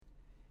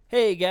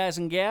Hey guys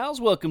and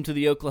gals, welcome to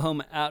the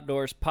Oklahoma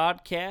Outdoors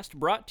Podcast,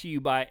 brought to you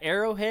by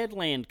Arrowhead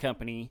Land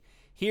Company.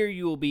 Here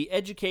you will be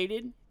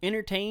educated,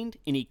 entertained,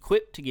 and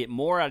equipped to get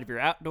more out of your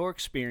outdoor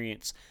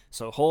experience.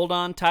 So hold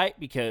on tight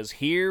because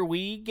here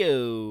we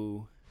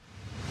go.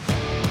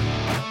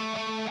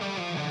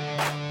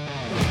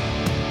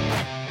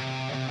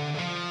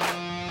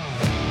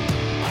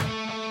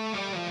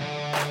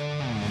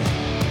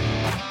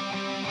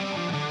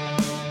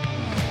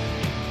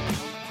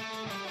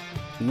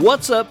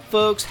 What's up,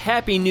 folks?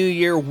 Happy New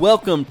Year.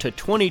 Welcome to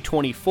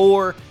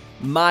 2024.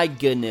 My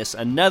goodness,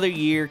 another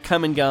year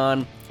come and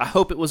gone. I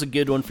hope it was a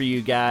good one for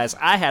you guys.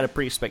 I had a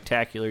pretty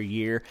spectacular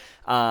year.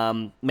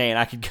 Man,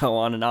 I could go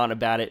on and on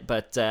about it,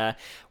 but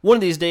one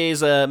of these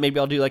days, maybe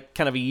I'll do like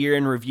kind of a year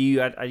in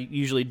review. I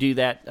usually do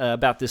that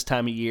about this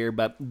time of year,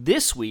 but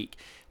this week,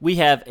 we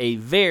have a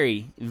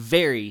very,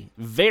 very,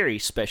 very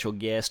special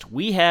guest.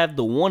 We have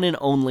the one and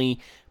only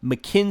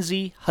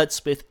Mackenzie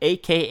Hudspeth,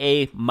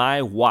 a.k.a.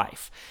 my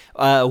wife.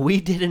 We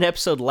did an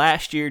episode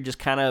last year just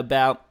kind of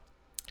about,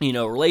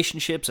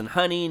 relationships and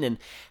hunting and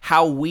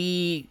how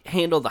we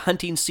handle the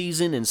hunting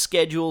season and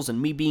schedules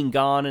and me being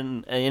gone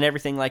and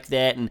everything like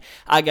that. And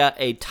I got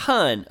a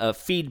ton of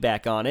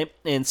feedback on it.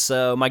 And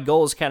so my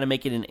goal is kind of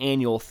make it an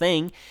annual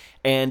thing.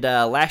 And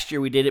last year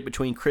we did it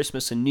between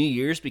Christmas and New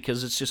Year's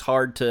because it's just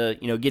hard to,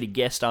 get a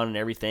guest on and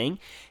everything.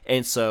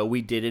 And so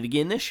we did it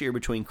again this year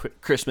between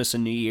Christmas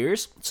and New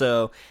Year's.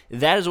 So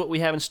that is what we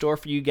have in store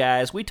for you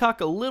guys. We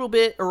talk a little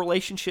bit of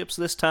relationships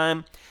this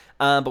time.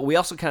 But we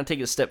also kind of take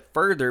it a step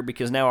further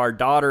because now our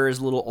daughter is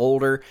a little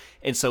older,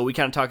 and so we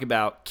kind of talk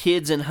about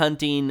kids and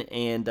hunting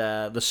and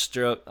the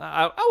struggle.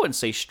 I wouldn't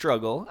say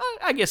struggle.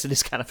 I guess it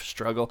is kind of a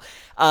struggle.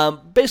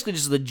 Basically,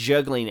 just the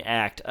juggling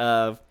act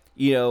of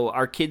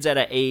our kids at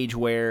an age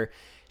where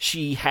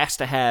she has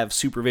to have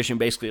supervision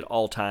basically at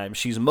all times.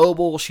 She's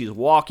mobile, she's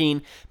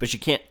walking, but she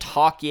can't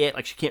talk yet.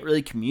 Like she can't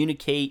really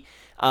communicate.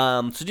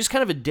 So just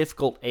kind of a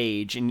difficult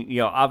age, and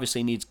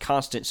obviously needs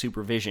constant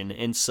supervision.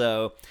 And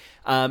so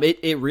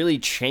it really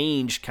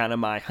changed kind of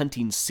my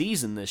hunting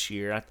season this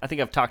year. I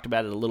think I've talked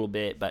about it a little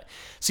bit, but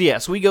so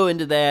we go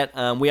into that.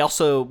 My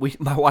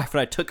wife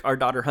and I took our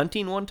daughter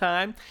hunting one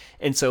time,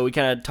 and so we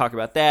kind of talk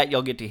about that.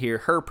 Y'all get to hear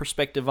her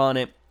perspective on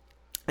it.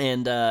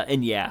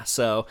 And yeah,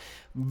 so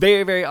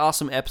very, very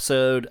awesome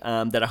episode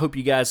that I hope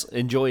you guys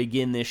enjoy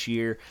again this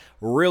year.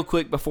 Real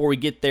quick before we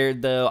get there,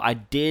 though, I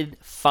did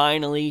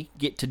finally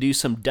get to do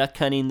some duck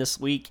hunting this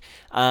week.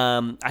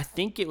 I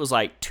think it was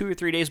like 2 or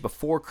 3 days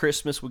before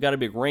Christmas. We got a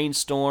big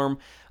rainstorm.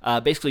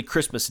 Basically,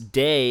 Christmas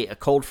Day, a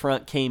cold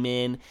front came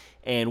in,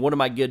 and one of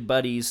my good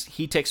buddies,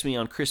 he texted me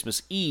on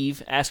Christmas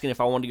Eve asking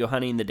if I wanted to go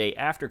hunting the day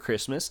after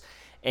Christmas,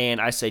 and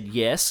I said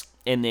yes.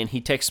 And then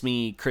he texted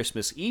me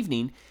Christmas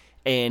evening,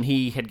 and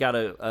he had got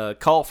a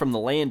call from the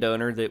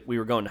landowner that we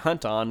were going to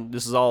hunt on.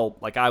 This is all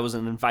like I was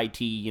an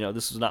invitee,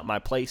 this was not my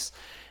place.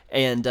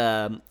 And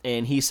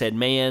he said,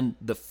 man,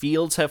 the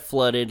fields have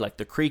flooded, like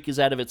the creek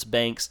is out of its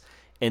banks,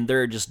 and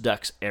there are just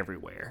ducks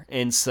everywhere.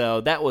 And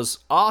so that was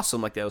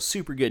awesome, like that was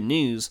super good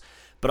news.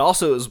 But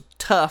also it was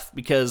tough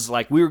because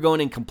like we were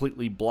going in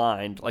completely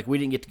blind. Like we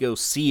didn't get to go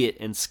see it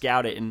and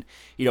scout it and,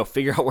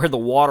 figure out where the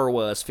water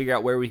was, figure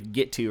out where we could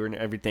get to and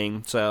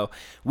everything. So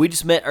we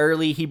just met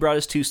early. He brought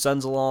his 2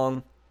 sons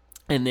along.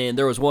 And then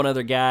there was one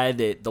other guy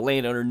that the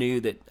landowner knew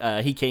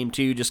that he came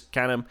to, just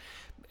kind of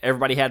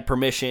everybody had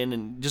permission,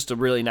 and just a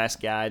really nice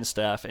guy and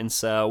stuff. And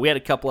so we had a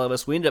couple of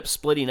us. We ended up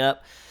splitting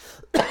up.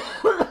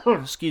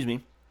 Excuse me.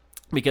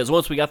 Because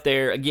once we got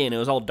there, again, it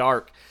was all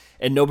dark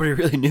and nobody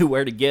really knew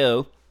where to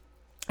go.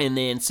 And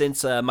then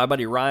since my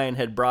buddy Ryan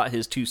had brought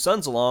his 2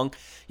 sons along,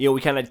 we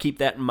kind of keep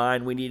that in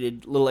mind. We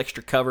needed a little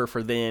extra cover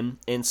for them.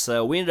 And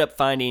so we ended up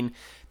finding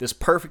this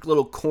perfect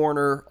little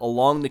corner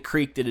along the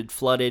creek that had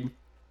flooded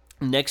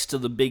next to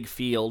the big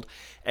field.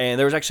 And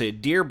there was actually a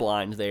deer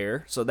blind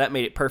there, so that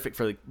made it perfect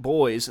for the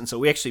boys. And so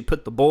we actually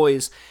put the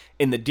boys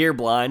in the deer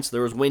blind, so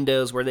there was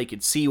windows where they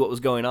could see what was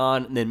going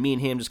on. And then me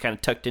and him just kind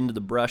of tucked into the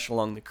brush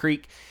along the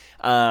creek.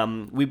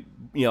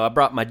 I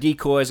brought my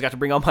decoys. I got to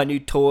bring all my new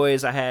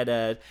toys. I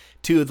had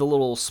 2 of the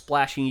little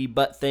splashy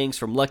butt things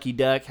from Lucky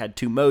Duck. Had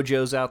 2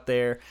 Mojos out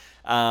there.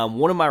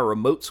 One of my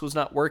remotes was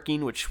not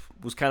working, which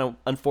was kind of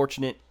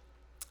unfortunate.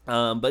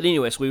 But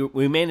anyways,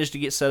 we managed to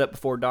get set up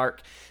before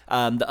dark.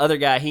 The other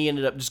guy, he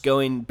ended up just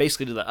going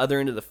basically to the other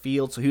end of the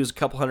field, so he was a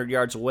couple hundred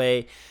yards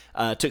away.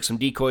 Took some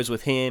decoys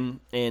with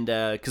him, and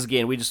because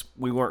again,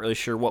 we weren't really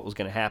sure what was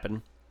going to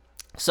happen.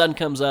 Sun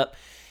comes up,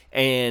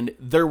 and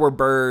there were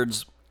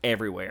birds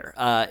everywhere.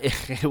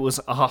 It was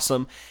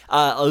awesome.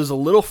 It was a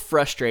little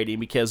frustrating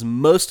because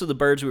most of the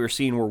birds we were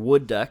seeing were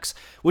wood ducks,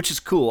 which is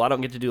cool. I don't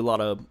get to do a lot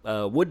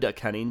of wood duck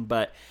hunting,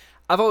 but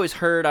I've always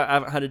heard, I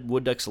haven't hunted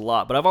wood ducks a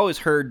lot, but I've always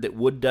heard that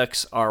wood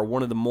ducks are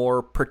one of the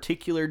more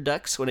particular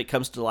ducks when it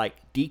comes to like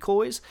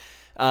decoys.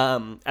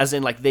 As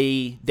in like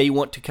they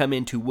want to come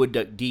into wood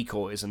duck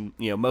decoys, and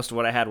most of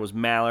what I had was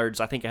mallards.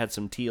 I think I had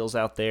some teals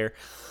out there.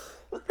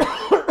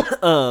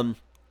 And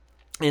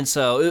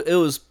so it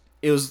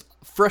was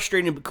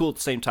frustrating but cool at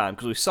the same time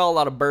because we saw a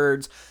lot of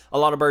birds. A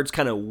lot of birds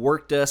kind of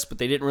worked us, but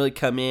they didn't really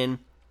come in.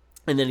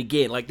 And then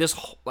again, like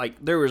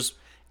there was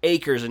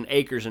acres and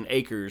acres and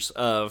acres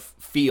of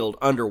field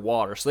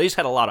underwater. So they just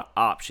had a lot of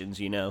options,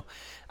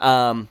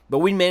 But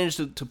we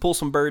managed to pull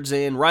some birds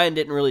in. Ryan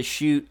didn't really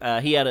shoot.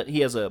 He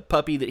has a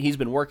puppy that he's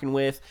been working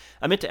with.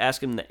 I meant to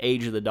ask him the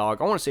age of the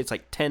dog. I want to say it's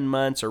like 10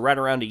 months or right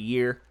around a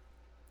year.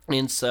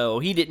 And so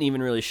he didn't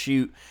even really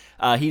shoot.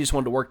 He just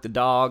wanted to work the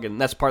dog, and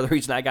that's part of the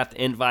reason I got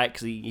the invite,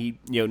 because he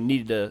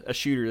needed a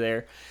shooter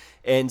there.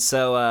 And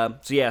so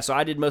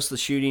I did most of the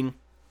shooting.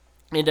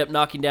 Ended up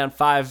knocking down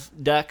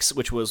 5 ducks,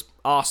 which was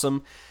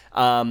awesome.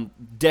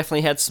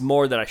 Definitely had some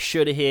more that I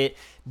should have hit.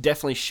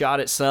 Definitely shot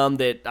at some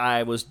that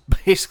I was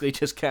basically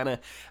just kind of,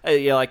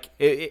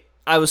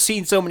 I was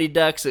seeing so many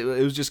ducks, it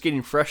was just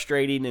getting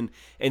frustrating.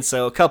 And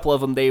so a couple of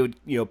them, they would,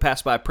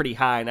 pass by pretty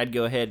high, and I'd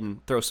go ahead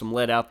and throw some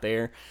lead out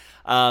there.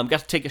 Got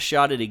to take a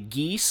shot at a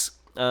geese.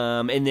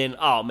 And then,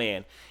 oh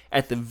man,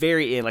 at the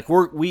very end, like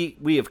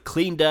we have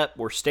cleaned up,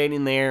 we're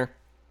standing there.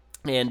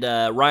 And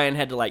Ryan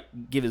had to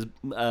give his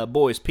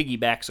boys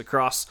piggybacks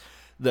across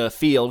the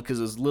field because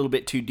it was a little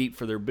bit too deep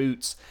for their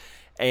boots.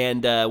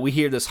 And we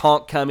hear this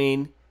honk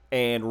coming,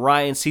 and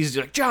Ryan sees it,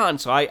 like, John.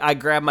 So I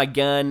grab my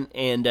gun,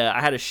 and I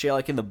had a shell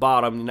in the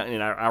bottom,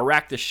 and I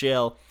racked the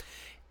shell.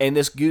 And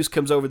this goose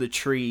comes over the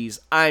trees.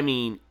 I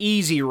mean,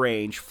 easy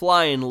range,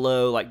 flying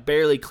low,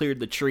 barely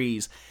cleared the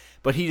trees.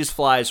 But he just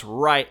flies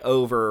right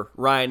over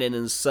Ryan and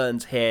his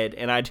son's head,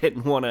 and I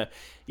didn't want to,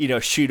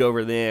 shoot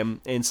over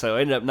them, and so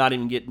I ended up not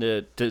even getting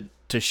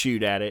to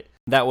shoot at it.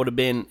 That would have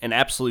been an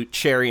absolute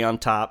cherry on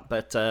top.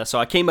 But so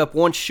I came up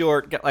one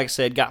short. Like I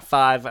said, got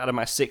 5 out of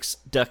my 6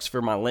 ducks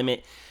for my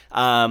limit.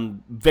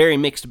 Very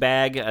mixed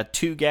bag.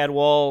 2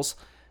 gadwalls,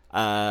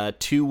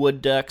 2 wood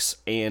ducks,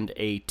 and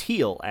a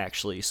teal,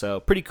 actually.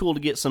 So pretty cool to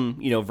get some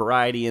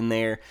variety in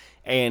there,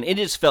 and it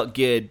just felt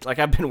good. Like,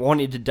 I've been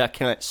wanting to duck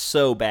hunt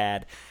so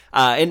bad.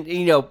 And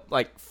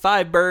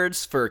 5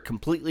 birds for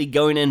completely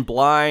going in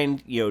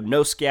blind,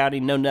 no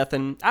scouting, no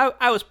nothing.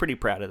 I was pretty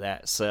proud of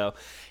that. So,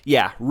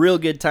 yeah, real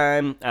good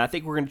time. I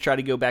think we're going to try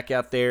to go back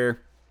out there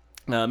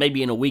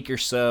maybe in a week or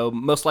so.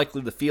 Most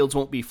likely the fields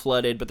won't be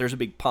flooded, but there's a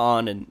big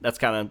pond, and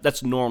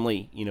that's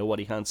normally, what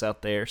he hunts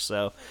out there.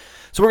 So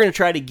we're going to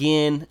try it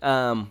again.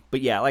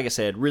 But, yeah, like I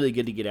said, really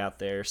good to get out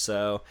there.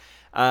 So,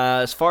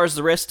 as far as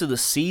the rest of the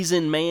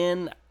season,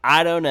 man,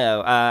 I don't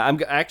know.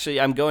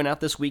 I'm going out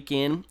this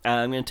weekend.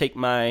 I'm going to take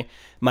my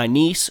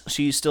niece.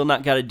 She's still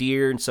not got a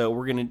deer, and so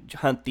we're going to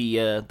hunt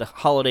the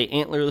holiday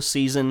antlerless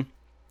season.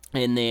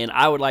 And then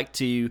I would like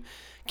to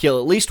kill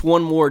at least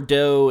 1 more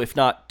doe, if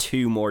not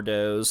 2 more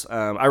does.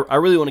 I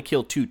really want to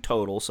kill 2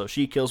 total. So if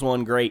she kills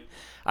 1, great.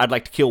 I'd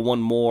like to kill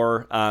 1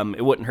 more.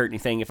 It wouldn't hurt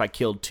anything if I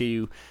killed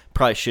 2.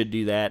 Probably should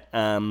do that.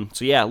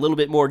 So yeah, a little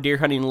bit more deer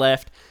hunting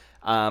left.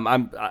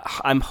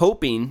 I'm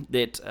hoping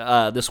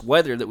that this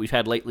weather that we've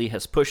had lately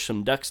has pushed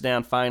some ducks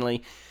down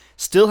finally.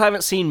 Still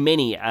haven't seen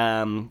many.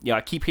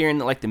 I keep hearing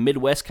that the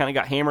Midwest kind of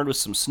got hammered with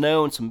some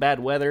snow and some bad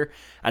weather.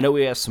 I know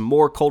we have some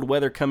more cold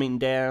weather coming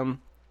down.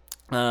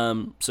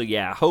 So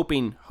yeah,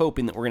 hoping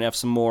that we're gonna have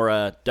some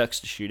more ducks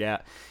to shoot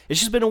at. It's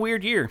just been a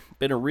weird year.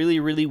 Been a really,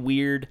 really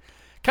weird,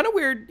 kind of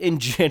weird in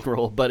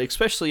general, but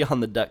especially on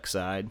the duck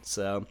side.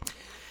 So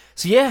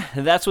yeah,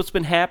 that's what's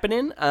been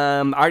happening. I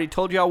already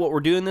told y'all what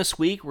we're doing this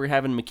week. We're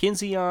having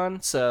Mackenzie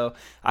on, so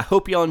I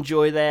hope y'all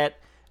enjoy that.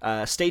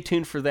 Stay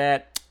tuned for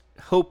that.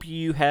 Hope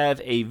you have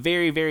a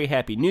very, very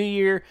happy new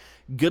year.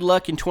 Good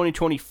luck in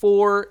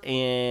 2024,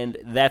 and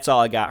that's all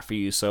I got for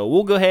you. So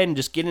we'll go ahead and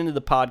just get into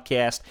the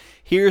podcast.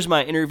 Here's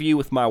my interview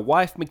with my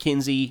wife,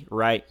 Mackenzie,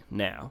 right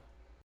now.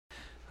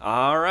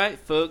 All right,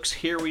 folks,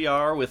 here we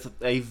are with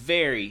a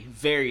very,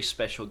 very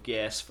special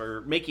guest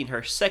for making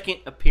her second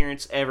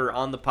appearance ever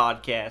on the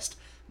podcast,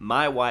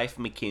 my wife,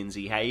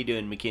 Mackenzie. How you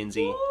doing,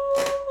 Mackenzie?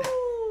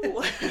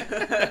 Doing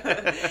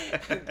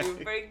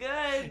pretty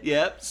good.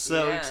 Yep,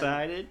 so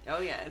excited.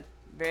 Oh, yeah.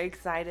 Very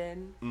excited.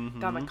 Mm-hmm.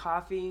 Got my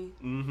coffee.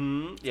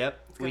 Mm-hmm.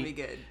 Yep. It's going to be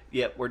good.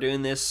 Yep, we're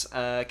doing this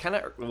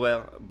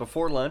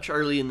before lunch,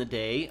 early in the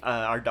day.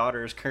 Our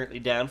daughter is currently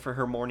down for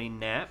her morning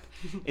nap,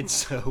 and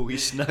so we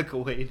snuck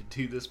away to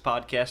do this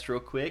podcast real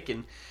quick.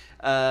 And,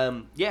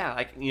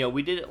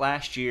 we did it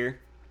last year.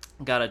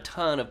 Got a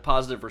ton of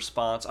positive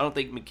response. I don't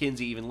think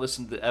Mackenzie even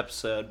listened to the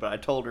episode, but I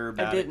told her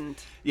about it. I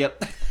didn't.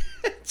 Yep.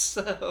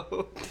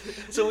 So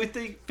we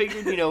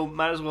figured,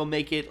 might as well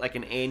make it like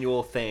an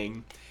annual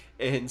thing.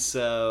 And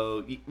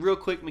so, real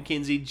quick,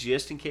 Mackenzie,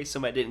 just in case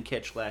somebody didn't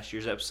catch last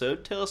year's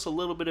episode, tell us a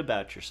little bit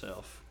about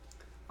yourself.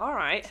 All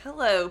right.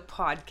 Hello,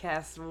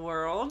 podcast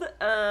world.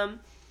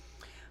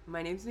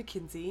 My name's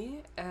Mackenzie,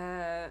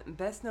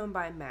 best known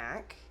by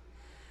Mac.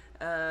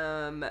 We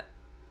have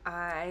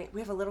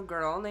a little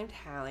girl named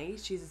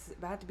Hallee. She's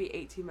about to be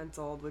 18 months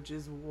old, which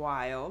is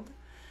wild.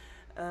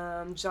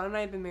 John and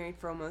I have been married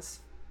for almost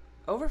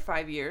over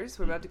 5 years.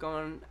 We're about to go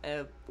on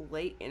a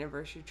late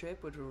anniversary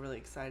trip, which we're really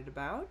excited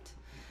about.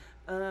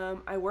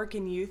 I work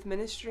in youth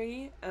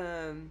ministry.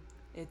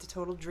 It's a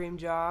total dream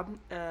job.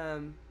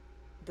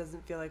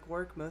 Doesn't feel like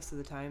work most of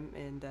the time,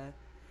 and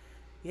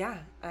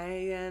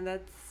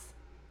that's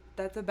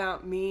that's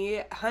about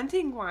me.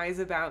 Hunting wise,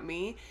 about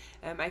me,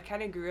 I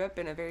kind of grew up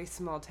in a very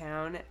small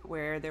town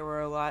where there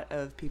were a lot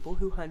of people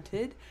who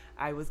hunted.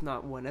 I was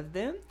not one of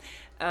them.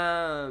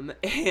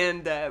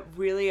 And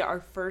really, our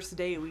first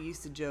date, we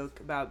used to joke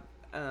about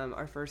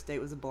our first date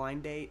was a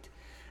blind date.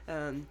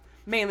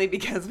 Mainly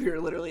because we were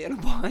literally in a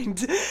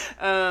blind.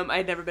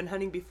 I'd never been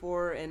hunting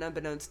before, and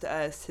unbeknownst to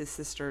us, his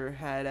sister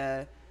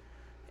had,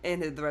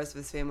 and the rest of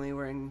his family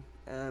were in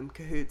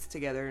cahoots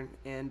together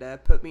and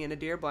put me in a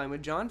deer blind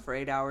with John for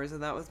 8 hours,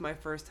 and that was my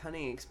first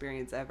hunting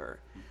experience ever.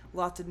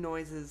 Lots of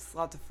noises,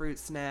 lots of fruit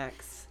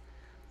snacks,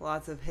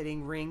 lots of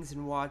hitting rings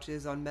and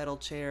watches on metal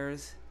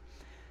chairs.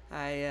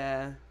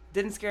 I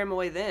didn't scare him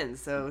away then,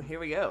 so here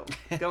we go,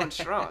 going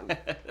strong.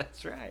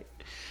 That's right.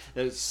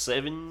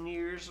 7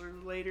 years or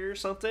later or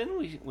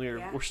something,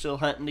 we're still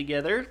hunting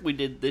together. We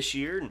did this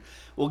year, and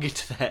we'll get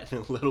to that in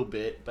a little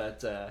bit.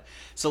 But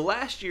so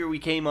last year we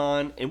came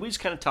on, and we just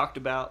kind of talked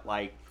about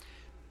like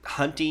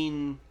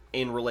hunting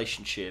and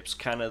relationships,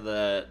 kind of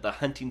the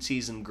hunting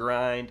season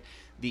grind,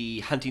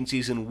 the hunting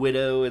season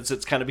widow, as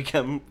it's kind of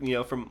become,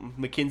 from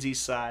Mackenzie's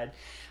side.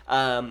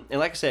 And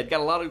like I said,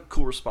 got a lot of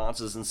cool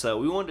responses, and so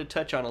we wanted to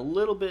touch on a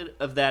little bit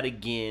of that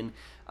again.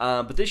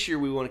 But this year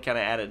we want to kind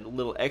of add a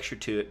little extra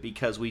to it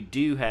because we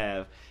do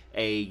have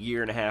a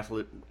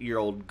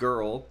 1.5-year-old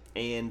girl,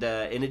 and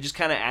it just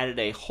kind of added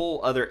a whole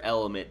other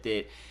element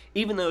that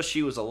even though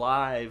she was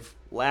alive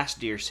last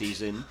deer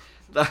season,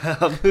 What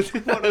a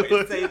way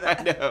to say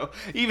that. I know.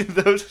 Even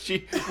though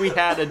we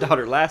had a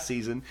daughter last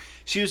season,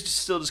 she was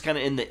still just kind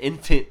of in the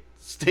infant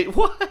state.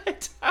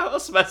 What? How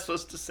else am I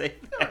supposed to say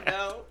that?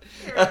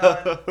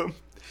 No.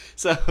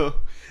 So,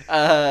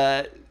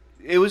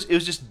 it was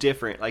just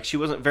different. Like, she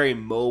wasn't very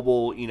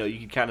mobile. You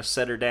could kind of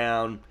set her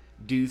down,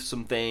 do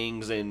some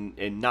things,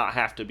 and not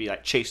have to be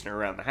like chasing her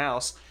around the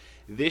house.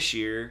 This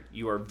year,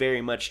 you are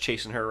very much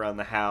chasing her around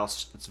the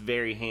house. It's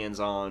very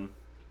hands-on.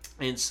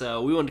 And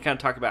so we wanted to kind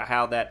of talk about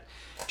how that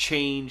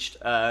changed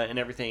and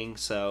everything.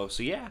 So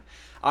yeah.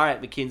 All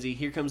right, Mackenzie,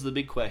 here comes the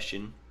big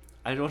question.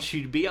 I want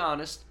you to be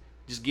honest.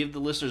 Just give the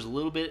listeners a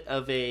little bit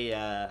of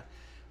I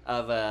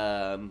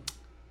don't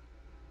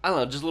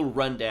know, just a little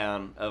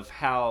rundown of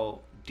how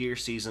deer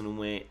season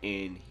went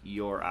in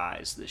your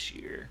eyes this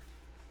year.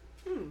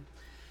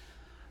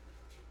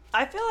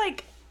 I feel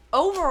like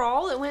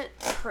overall it went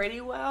pretty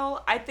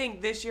well. I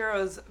think this year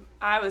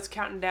I was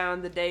counting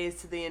down the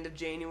days to the end of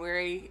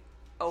January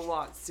a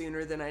lot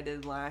sooner than I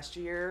did last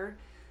year.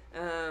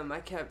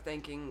 I kept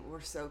thinking,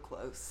 we're so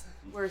close.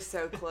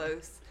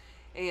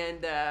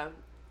 And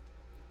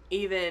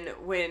even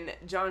when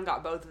John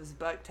got both of his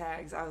buck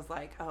tags, I was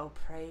like, oh,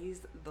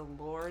 praise the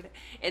Lord.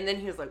 And then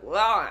he was like,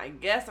 well, I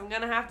guess I'm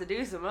going to have to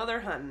do some other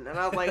hunting. And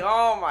I was like,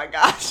 oh my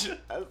gosh.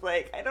 I was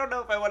like, I don't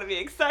know if I want to be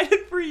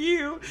excited for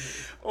you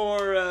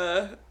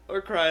or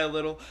cry a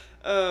little.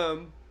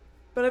 But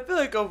I feel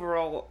like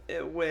overall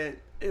it went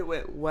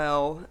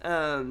well.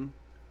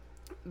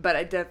 But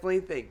I definitely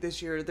think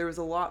this year there was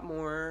a lot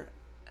more,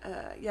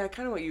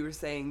 kind of what you were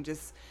saying,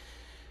 just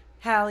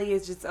Hallee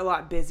is just a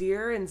lot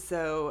busier, and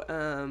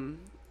so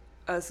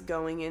us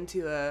going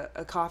into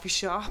a coffee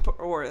shop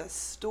or a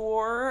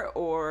store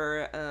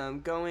or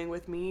going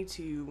with me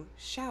to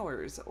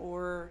showers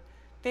or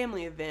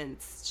family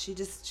events,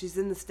 she's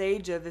in the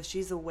stage of if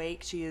she's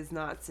awake, she is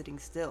not sitting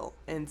still.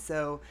 And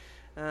so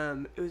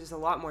it was just a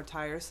lot more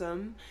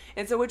tiresome.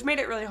 And so, which made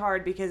it really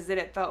hard because then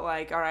it felt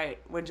like, all right,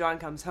 when John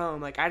comes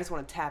home, like I just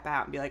want to tap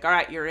out and be like, all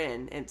right, you're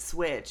in, and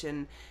switch.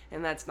 And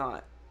that's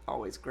not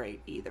always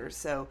great either.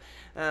 So,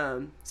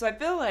 so I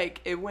feel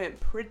like it went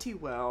pretty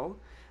well.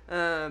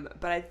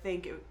 But I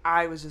think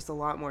I was just a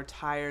lot more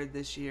tired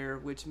this year,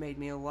 which made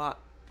me a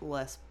lot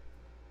less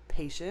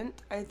patient,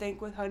 I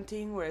think, with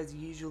hunting. Whereas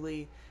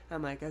usually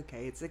I'm like,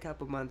 okay, it's a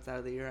couple months out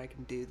of the year, I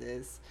can do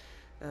this.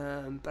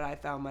 But I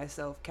found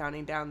myself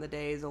counting down the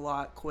days a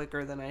lot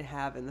quicker than I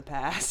have in the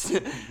past.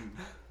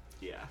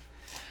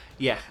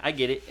 Yeah, I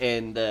get it.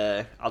 And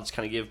I'll just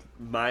kind of give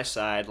my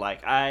side.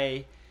 Like,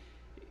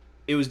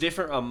 it was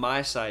different on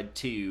my side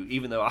too,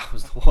 even though I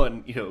was the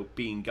one,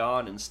 being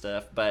gone and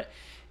stuff. But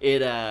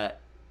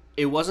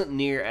it wasn't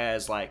near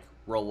as like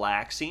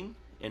relaxing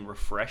and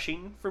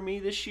refreshing for me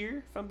this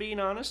year, if I'm being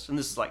honest. And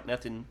this is like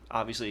nothing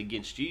obviously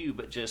against you,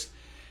 but just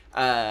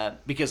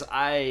because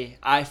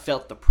I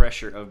felt the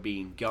pressure of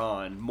being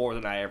gone more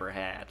than I ever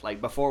had.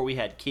 Like, before we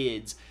had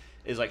kids,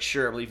 it's like,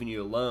 sure, I'm leaving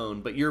you alone,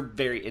 but you're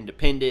very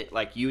independent.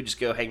 Like, you would just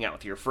go hang out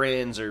with your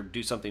friends or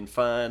do something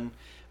fun,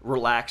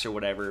 relax or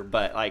whatever.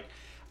 But like,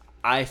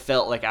 I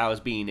felt like I was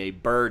being a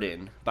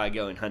burden by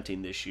going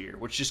hunting this year,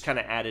 which just kind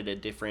of added a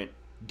different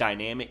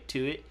dynamic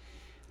to it.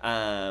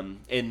 And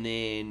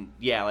then,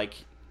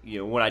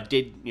 when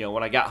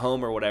I got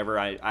home or whatever,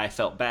 I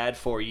felt bad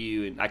for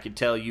you, and I could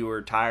tell you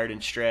were tired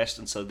and stressed.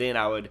 And so then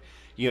I would,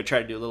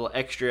 try to do a little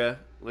extra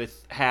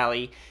with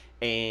Hallee.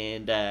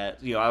 And, I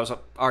was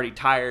already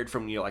tired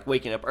from, like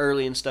waking up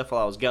early and stuff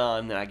while I was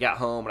gone. Then I got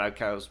home and I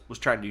kind of was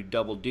trying to do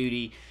double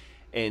duty.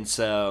 And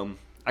so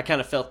I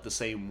kind of felt the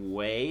same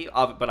way,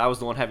 but I was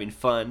the one having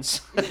fun.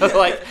 So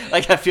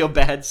like I feel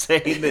bad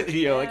saying that,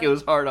 like it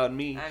was hard on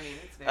me. I mean,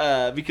 it's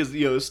fair. Because,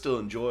 it was still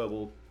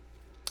enjoyable.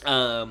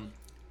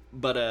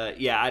 But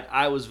yeah,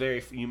 I was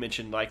you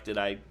mentioned like that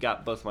I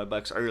got both my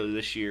bucks early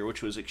this year,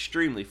 which was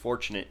extremely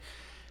fortunate.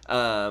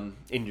 And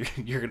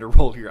you're gonna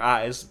roll your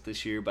eyes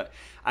this year, but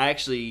I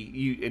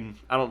actually, and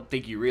I don't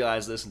think you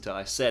realized this until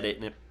I said it,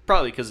 and it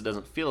probably because it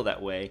doesn't feel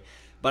that way,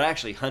 but I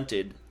actually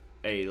hunted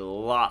a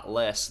lot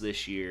less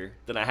this year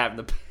than I have in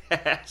the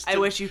past. I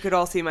wish you could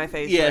all see my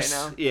face right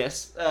now.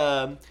 Yes.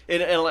 And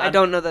I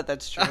don't know that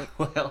that's true.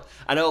 Well,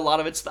 I know a lot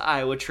of it's the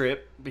Iowa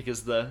trip,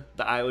 because the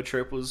Iowa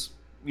trip was,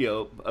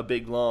 a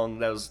big long,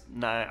 that was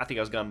I think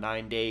I was gone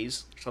 9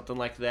 days, or something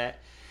like that.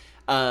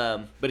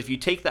 But if you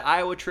take the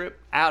Iowa trip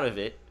out of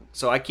it,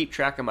 so I keep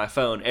track on my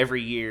phone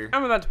every year.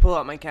 I'm about to pull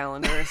out my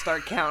calendar and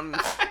start counting.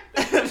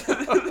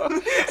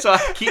 So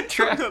I keep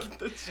track.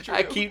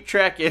 I keep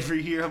track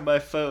every year on my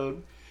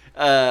phone.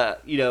 How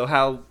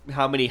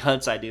many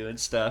hunts I do and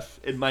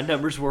stuff, and my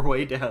numbers were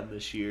way down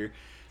this year.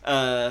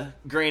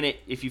 Granted,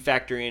 if you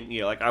factor in,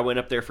 like I went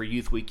up there for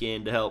youth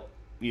weekend to help,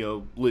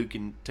 Luke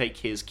and take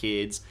his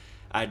kids.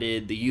 I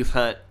did the youth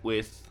hunt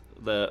with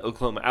the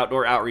Oklahoma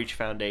Outdoor Outreach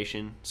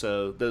Foundation,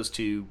 so those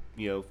two,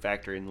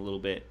 factor in a little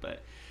bit.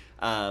 But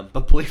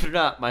believe it or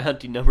not, my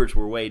hunting numbers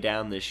were way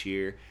down this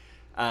year.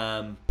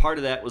 Part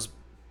of that was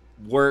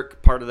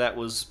work. Part of that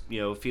was,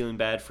 feeling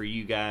bad for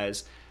you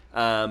guys.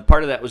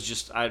 Part of that was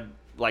just I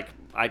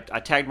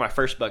tagged my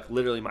first buck,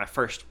 literally my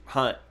first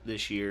hunt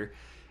this year.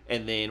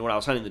 And then when I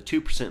was hunting the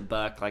 2%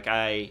 buck, like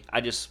I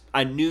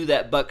knew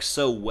that buck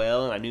so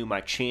well, and I knew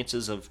my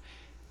chances of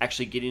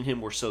actually getting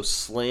him were so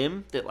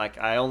slim that like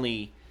I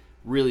only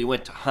really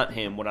went to hunt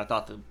him when I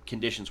thought the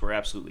conditions were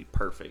absolutely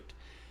perfect.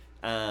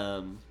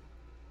 But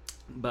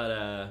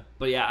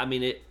yeah, I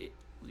mean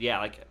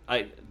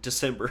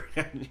December,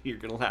 you're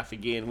gonna laugh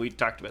again. We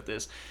talked about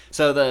this.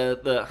 So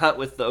the hunt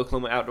with the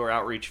Oklahoma Outdoor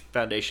Outreach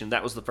Foundation,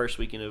 that was the first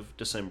weekend of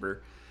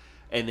December.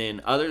 And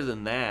then other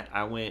than that,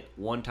 I went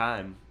one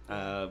time.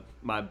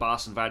 My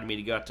boss invited me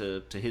to go out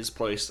to his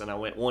place, and I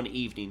went one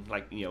evening,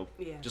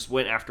 just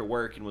went after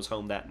work and was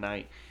home that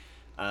night.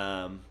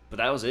 But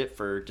that was it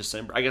for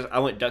December. I guess I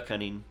went duck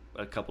hunting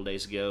a couple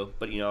days ago,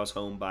 but I was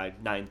home by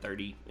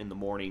 9:30 in the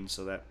morning,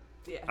 so that,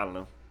 I don't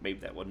know, maybe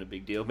that wasn't a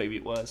big deal. Maybe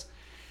it was.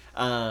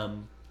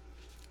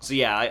 So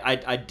yeah,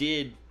 I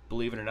did,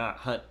 believe it or not,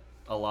 hunt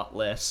a lot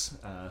less.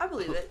 I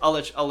believe it. I'll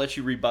let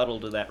you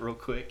rebuttal to that real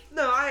quick.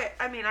 No,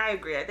 I mean, I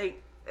agree. I think,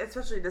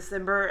 especially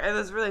December, it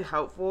was really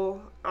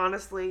helpful,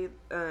 honestly.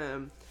 I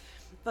feel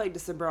like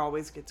December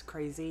always gets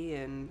crazy,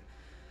 and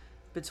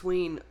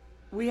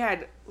we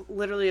had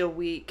literally a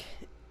week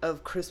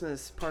of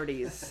Christmas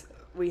parties.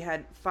 We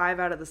had 5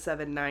 out of the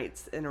 7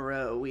 nights in a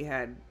row.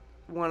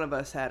 One of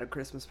us had a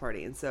Christmas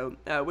party, and so,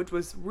 which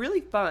was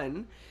really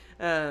fun.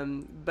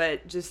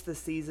 But just the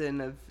season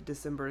of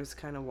December is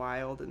kind of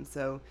wild, and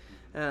so,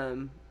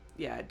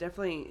 yeah,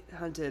 definitely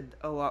hunted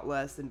a lot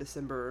less in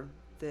December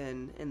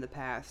than in the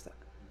past.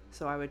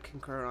 So I would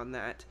concur on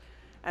that.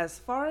 As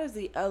far as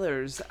the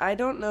others, I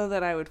don't know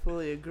that I would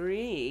fully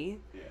agree.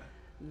 Yeah.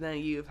 That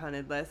you've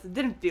hunted less. It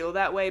didn't feel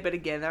that way, but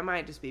again, that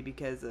might just be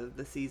because of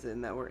the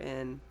season that we're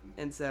in,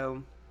 and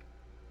so,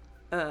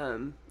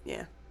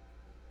 yeah.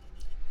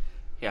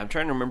 Yeah, I'm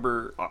trying to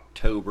remember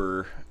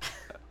October.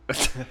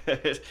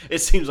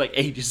 It seems like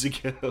ages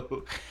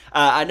ago.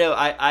 I know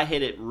I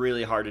hit it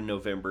really hard in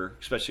November,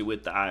 especially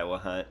with the Iowa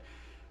hunt,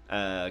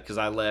 because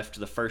I left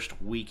the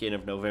first weekend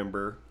of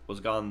November, was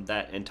gone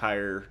that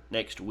entire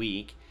next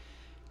week,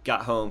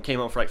 got home, came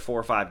home for like 4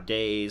 or 5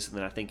 days, and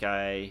then I think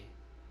I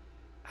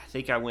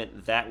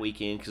went that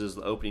weekend because it was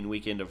the opening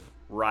weekend of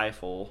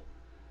Rifle,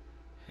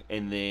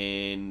 and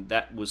then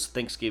that was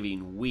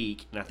Thanksgiving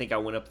week, and I think I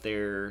went up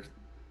there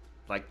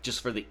like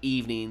just for the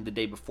evening the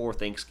day before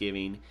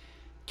Thanksgiving.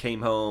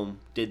 Came home,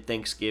 did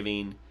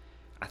Thanksgiving.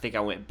 I think I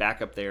went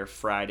back up there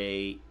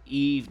Friday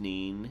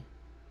evening.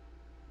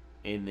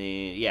 And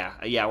then,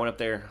 I went up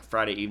there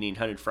Friday evening,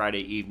 hunted Friday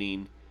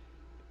evening.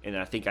 And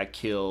I think I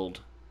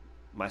killed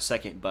my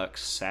second buck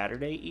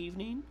Saturday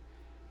evening.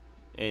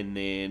 And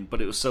then,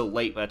 but it was so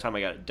late by the time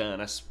I got it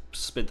done, I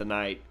spent the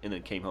night and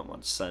then came home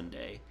on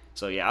Sunday.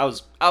 So yeah, I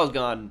was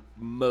gone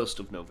most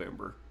of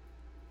November.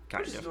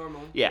 Which is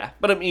normal. Yeah,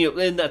 but I mean,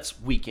 and that's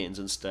weekends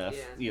and stuff.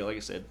 Yeah. Like I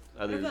said,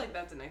 I feel like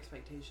that's an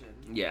expectation.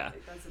 Yeah,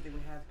 like that's something we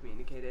have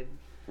communicated.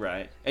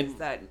 Right, and is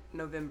that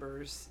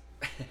November's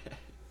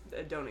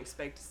don't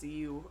expect to see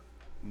you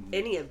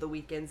any of the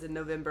weekends in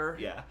November.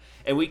 Yeah,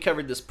 and we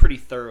covered this pretty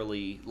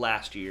thoroughly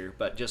last year,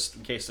 but just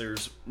in case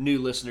there's new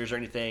listeners or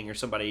anything, or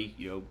somebody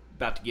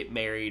about to get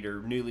married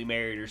or newly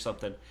married or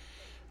something,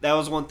 that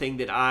was one thing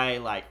that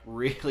I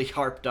really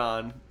harped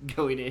on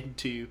going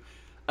into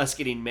us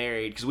getting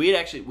married, because we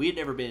had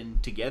never been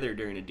together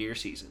during a deer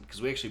season,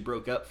 because we actually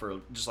broke up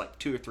for just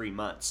 2 or 3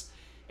 months,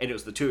 and it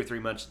was the 2 or 3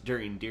 months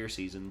during deer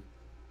season.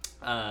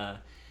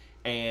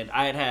 And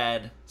I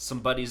had some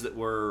buddies that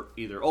were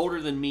either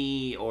older than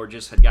me or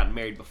just had gotten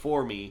married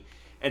before me,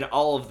 and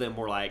all of them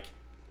were like,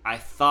 I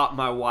thought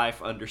my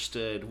wife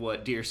understood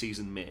what deer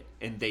season meant,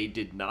 and they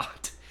did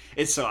not.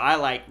 And so I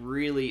like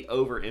really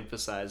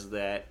overemphasize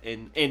that.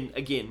 And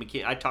again,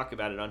 I talk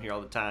about it on here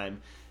all the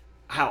time,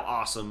 how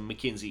awesome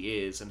Mackenzie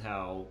is and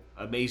how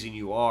amazing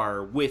you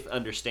are with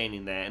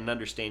understanding that and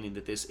understanding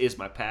that this is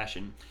my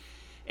passion.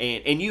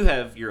 And you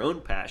have your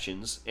own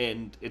passions,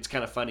 and it's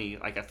kind of funny.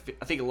 Like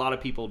I think a lot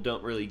of people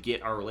don't really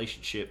get our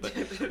relationship,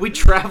 but we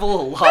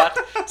travel a lot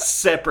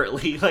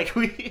separately. Like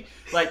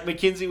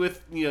Mackenzie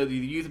with the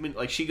youth,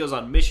 like she goes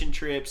on mission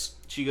trips,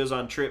 she goes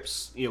on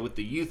trips with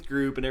the youth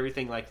group and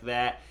everything like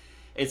that.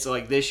 And so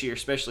like this year,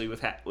 especially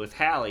with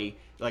Hallee,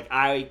 like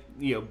I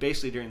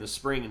basically during the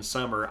spring and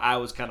summer I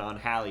was kind of on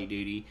Hallee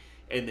duty.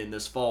 And then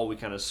this fall we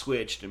kind of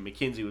switched, and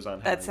Mackenzie was on.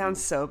 That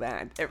sounds so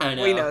bad. I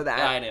know. We know that.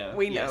 I know.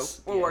 We know.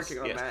 We're working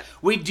on that.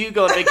 We do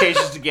go on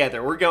vacations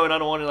together. We're going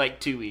on one in like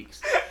 2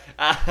 weeks.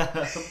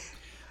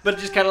 But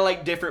just kind of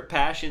like different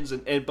passions,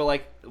 but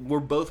like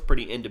we're both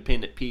pretty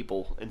independent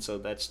people, and so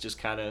that's just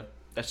kind of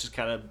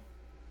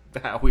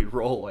how we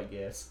roll, I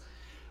guess.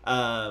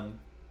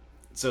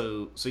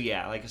 So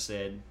yeah, like I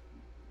said,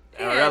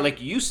 or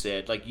like you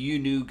said, like you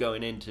knew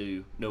going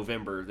into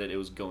November that it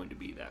was going to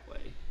be that way.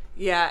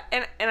 Yeah,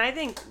 and I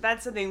think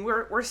that's something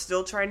we're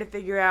still trying to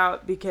figure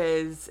out,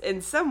 because in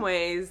some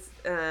ways,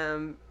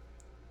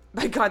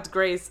 by God's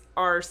grace,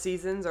 our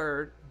seasons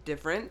are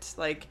different.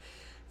 Like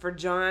for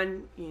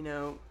John, his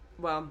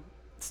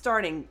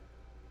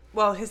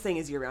thing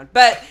is year round,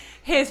 but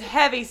his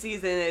heavy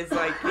season is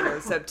like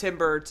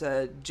September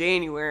to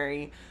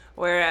January,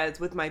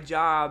 whereas with my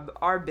job,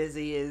 our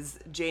busy is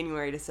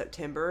January to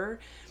September.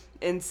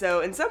 And so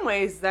in some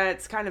ways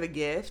that's kind of a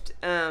gift.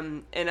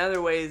 In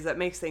other ways that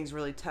makes things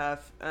really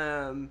tough,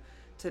 to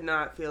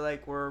not feel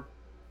like we're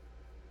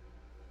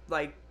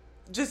like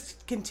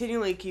just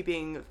continually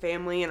keeping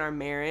family and our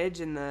marriage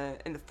in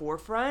the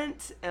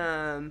forefront,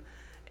 and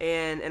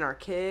our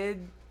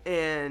kid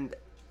and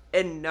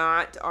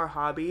not our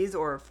hobbies,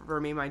 or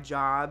for me my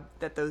job,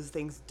 that those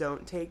things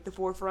don't take the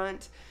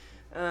forefront,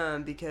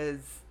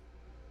 because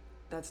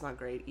that's not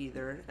great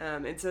either.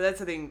 And so that's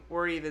something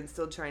we're even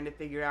still trying to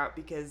figure out,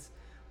 because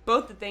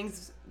both the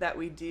things that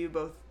we do,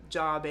 both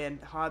job and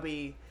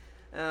hobby,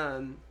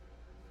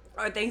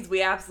 are things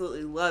we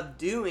absolutely love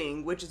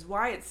doing, which is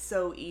why it's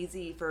so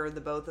easy for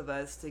the both of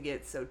us to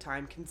get so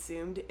time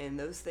consumed in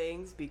those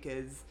things,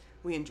 because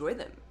we enjoy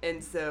them.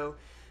 And so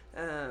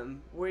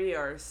we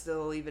are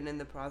still even in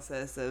the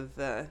process of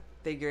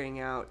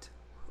figuring out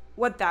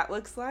what that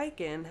looks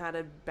like and how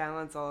to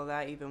balance all of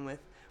that, even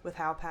with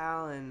Hal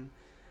Pal and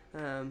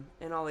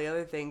all the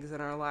other things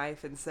in our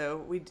life. And so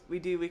we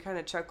kind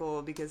of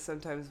chuckle, because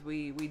sometimes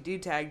we do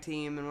tag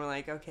team, and we're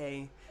like,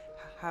 okay,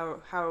 how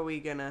are we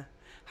gonna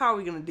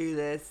do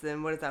this,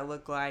 and what does that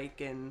look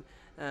like, and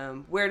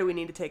where do we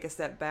need to take a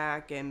step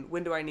back, and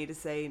when do I need to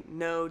say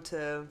no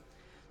to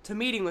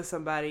meeting with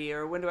somebody,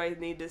 or when do I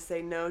need to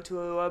say no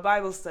to a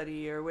Bible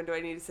study, or when do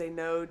I need to say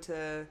no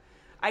to...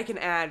 I can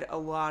add a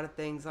lot of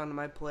things onto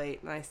my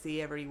plate, and I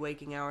see every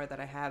waking hour that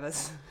I have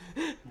as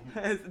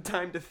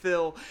time to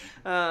fill.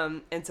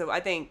 And so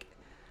I think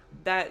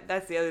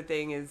that's the other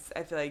thing, is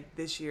I feel like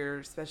this year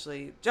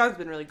especially, John's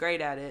been really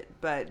great at it,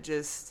 but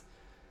just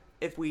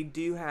if we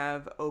do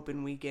have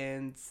open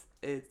weekends,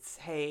 it's,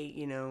 hey,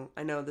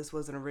 I know this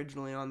wasn't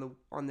originally on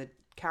the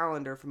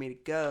calendar for me to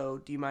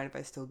go. Do you mind if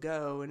I still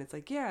go? And it's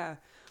like, yeah.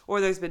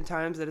 Or there's been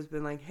times that it's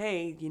been like,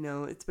 hey,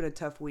 it's been a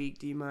tough week.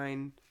 Do you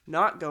mind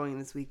not going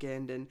this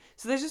weekend? And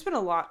so there's just been a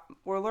lot.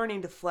 We're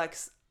learning to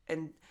flex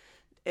and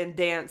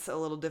dance a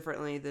little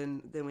differently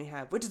than we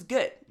have, which is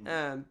good.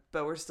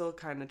 But we're still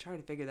kind of trying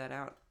to figure that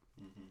out.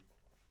 Mm-hmm.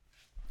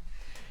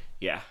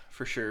 Yeah,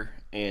 for sure.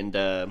 And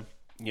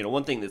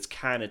one thing that's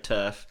kind of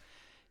tough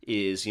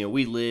is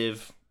we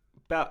live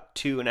about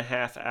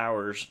 2.5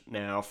 hours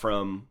now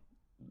from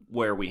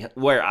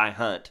where I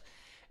hunt.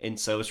 And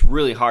so it's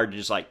really hard to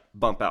just like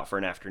bump out for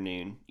an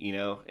afternoon,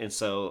 And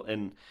so,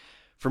 and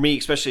for me,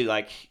 especially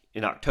like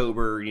in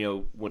October,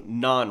 when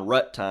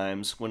non-rut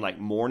times, when like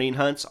morning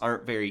hunts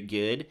aren't very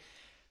good,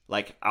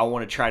 like I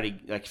want to try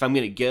to, like if I'm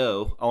going to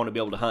go, I want to be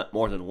able to hunt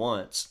more than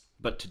once.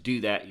 But to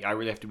do that, I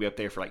really have to be up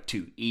there for like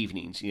 2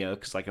 evenings,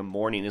 because like a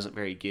morning isn't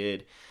very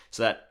good.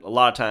 So that a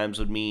lot of times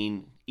would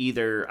mean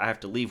either I have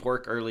to leave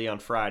work early on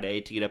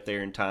Friday to get up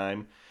there in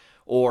time,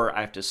 or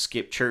I have to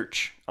skip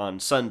church on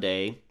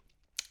Sunday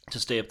to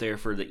stay up there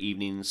for the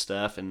evening and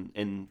stuff,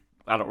 and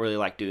I don't really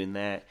like doing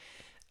that.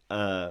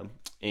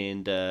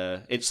 And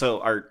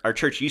so our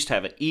church used to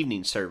have an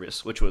evening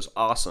service, which was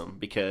awesome,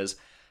 because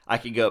I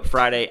could go up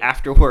Friday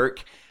after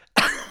work.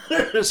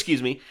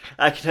 Excuse me.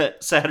 I could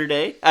hunt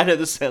Saturday. I know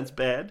this sounds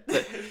bad,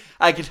 but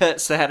I could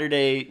hunt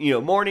Saturday,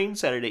 morning,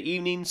 Saturday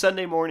evening,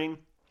 Sunday morning,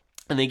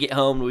 and then get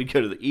home and we'd go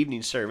to the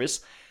evening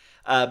service.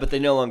 But they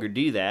no longer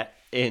do that.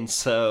 And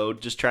so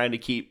just trying to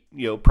keep,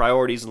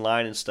 priorities in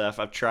line and stuff.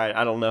 I've tried,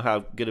 I don't know how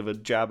good of a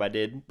job I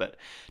did, but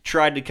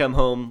tried to come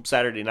home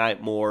Saturday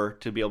night more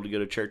to be able to go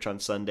to church on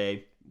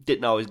Sunday.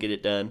 Didn't always get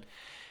it done.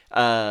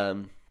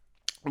 But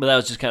that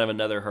was just kind of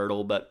another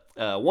hurdle. But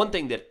one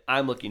thing that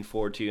I'm looking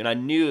forward to, and I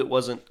knew it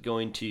wasn't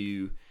going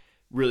to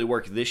really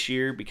work this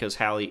year because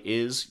Hallee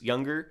is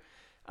younger.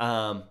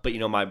 But,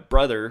 my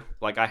brother,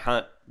 like I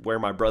hunt where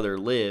my brother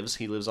lives.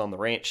 He lives on the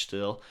ranch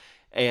still.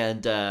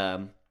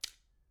 And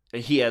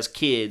he has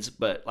kids.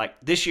 But, like,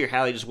 this year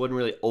Hallee just wasn't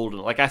really old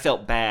enough. Like, I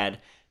felt bad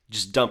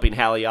just dumping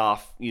Hallee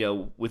off,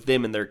 with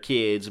them and their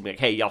kids and be like,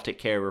 hey, y'all take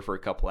care of her for a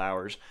couple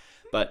hours.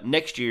 But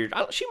next year,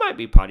 she might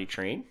be potty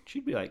trained.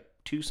 She'd be like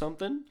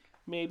 2-something,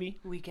 maybe.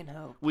 We can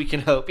hope. We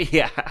can hope,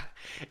 yeah.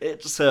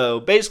 So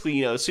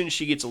basically, as soon as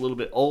she gets a little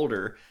bit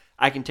older,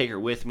 I can take her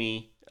with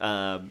me,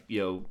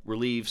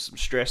 relieve some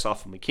stress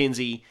off of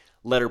Mackenzie,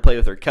 let her play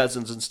with her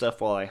cousins and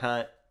stuff while I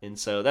hunt. And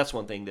so that's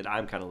one thing that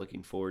I'm kind of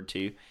looking forward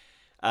to.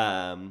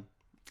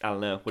 I don't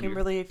know.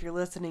 Kimberly, if you're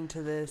listening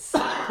to this,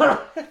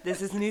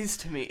 this is news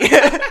to me.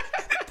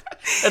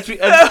 I've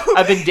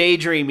been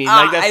daydreaming.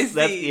 I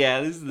see.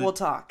 We'll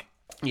talk.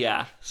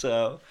 Yeah,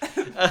 so.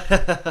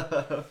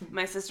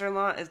 My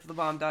sister-in-law is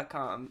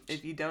thebomb.com.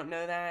 If you don't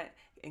know that,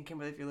 and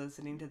Kimberly, if you're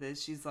listening to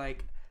this, she's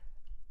like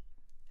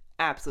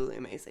absolutely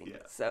amazing. Yeah.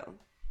 So.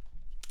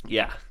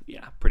 Yeah,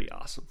 pretty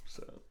awesome.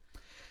 So.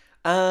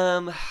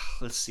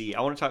 Let's see.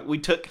 I want to talk. We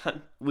took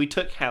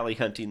Hallee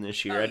hunting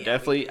this year. Oh, I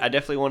yeah,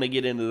 definitely want to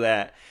get into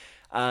that.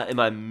 Am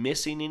I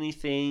missing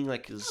anything? I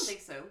don't think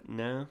so.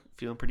 No,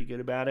 feeling pretty good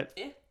about it.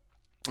 Yeah.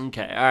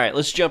 Okay, all right.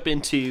 Let's jump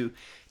into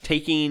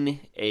taking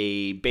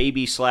a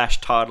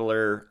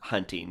baby/toddler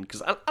hunting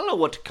because I don't know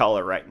what to call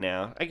her right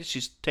now. I guess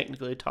she's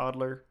technically a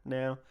toddler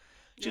now.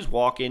 She's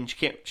walking.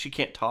 She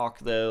can't talk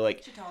though.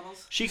 Like she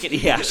toddles. She can.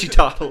 Yeah, she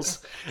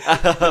toddles.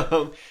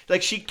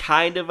 Like she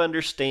kind of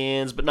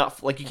understands, but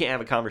not like you can't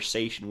have a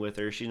conversation with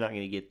her. She's not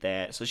going to get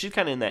that. So she's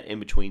kind of in that in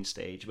between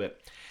stage.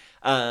 But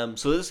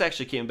so this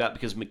actually came about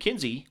because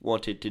Mackenzie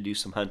wanted to do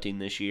some hunting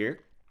this year,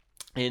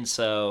 and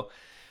so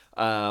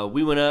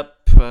we went up.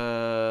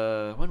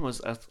 When was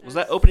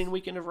that opening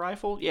weekend of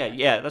Rifle?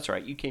 Yeah, that's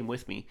right. You came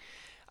with me.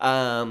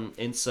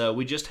 And so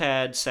we just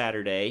had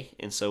Saturday,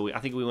 and so I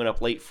think we went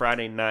up late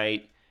Friday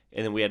night,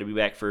 and then we had to be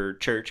back for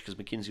church because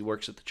Mackenzie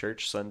works at the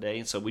church Sunday,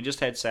 and so we just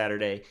had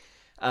Saturday.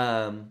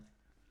 So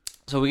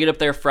we get up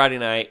there Friday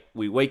night.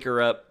 We wake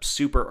her up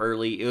super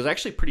early. It was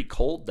actually pretty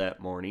cold that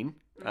morning,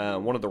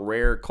 one of the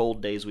rare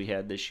cold days we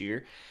had this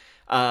year.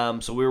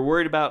 So we were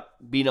worried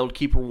about being able to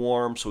keep her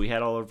warm, so we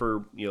had all of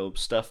her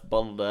stuff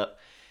bundled up.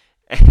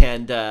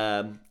 And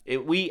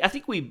I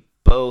think we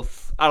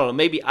both, I don't know,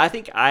 maybe I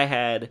think I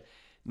had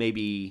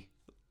maybe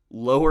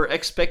lower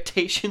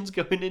expectations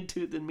going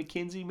into it than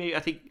Mackenzie. Maybe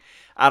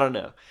I don't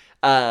know.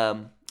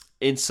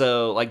 And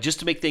so like just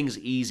to make things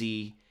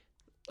easy,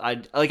 I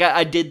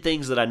did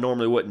things that I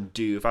normally wouldn't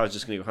do if I was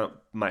just going to go hunt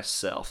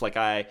myself.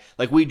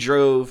 Like we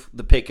drove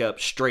the pickup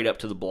straight up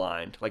to the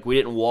blind. Like we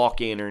didn't walk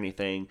in or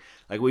anything.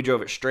 Like we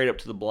drove it straight up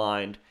to the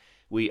blind.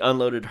 We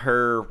unloaded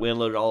her. We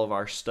unloaded all of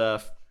our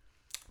stuff.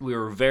 We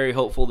were very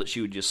hopeful that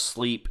she would just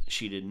sleep.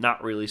 She did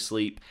not really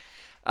sleep.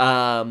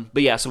 But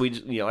yeah, so we,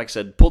 like I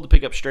said, pulled the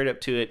pickup straight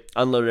up to it,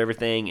 unloaded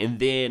everything, and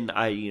then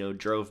I,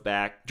 drove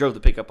the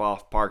pickup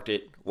off, parked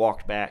it,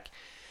 walked back.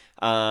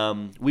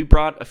 We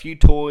brought a few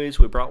toys.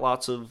 We brought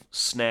lots of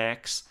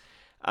snacks.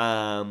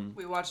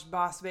 We watched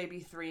Boss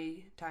Baby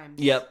 3 times.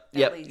 Yep.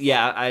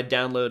 Yeah, I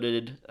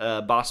downloaded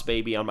Boss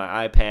Baby on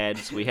my iPad,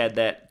 so we had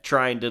that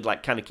trying to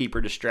like kind of keep her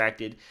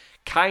distracted.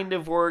 Kind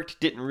of worked,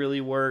 didn't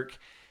really work.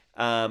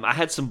 I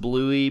had some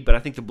Bluey, but I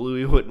think the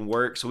Bluey wouldn't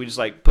work, so we just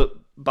like put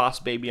Boss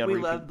Baby on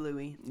repeat. We love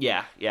Bluey.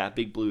 Yeah,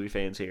 big Bluey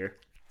fans here.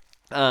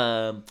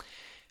 But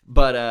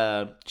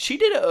she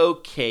did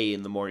okay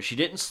in the morning. She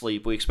didn't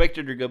sleep. We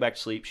expected her to go back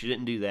to sleep. She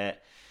didn't do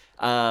that.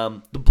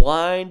 The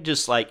blind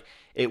just like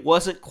it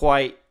wasn't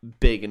quite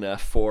big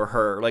enough for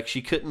her. Like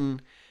she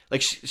couldn't.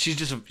 Like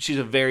she's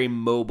a very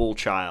mobile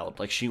child.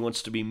 Like she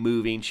wants to be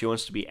moving. She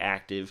wants to be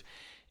active.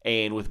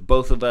 And with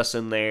both of us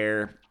in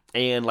there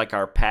and like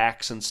our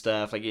packs and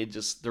stuff, like it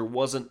just there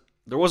wasn't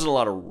a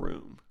lot of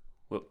room.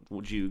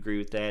 Would you agree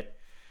with that?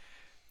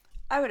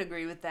 I would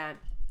agree with that.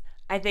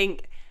 I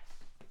think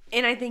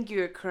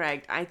you're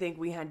correct. I think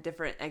we had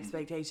different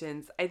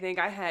expectations. I think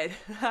I had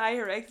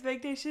higher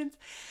expectations.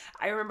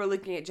 I remember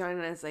looking at John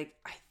and I was like,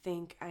 I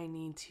think I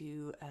need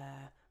to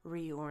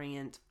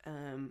reorient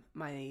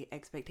my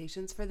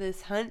expectations for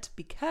this hunt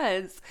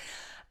because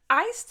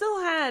I still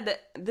had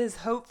this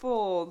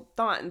hopeful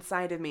thought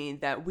inside of me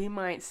that we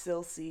might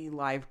still see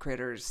live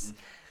critters.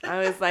 I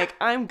was like,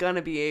 I'm going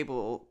to be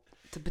able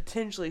to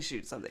potentially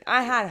shoot something.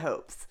 I had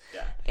hopes.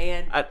 Yeah.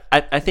 And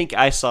I think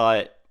I saw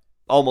it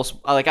almost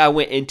like I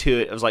went into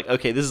it. I was like,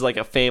 okay, this is like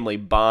a family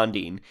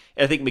bonding.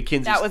 And I think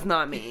Mackenzie. That was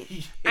not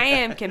me. Yeah. I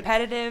am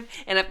competitive,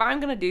 and if I'm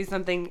going to do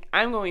something,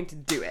 I'm going to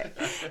do it.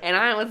 And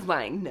I was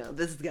like, no,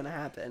 this is going to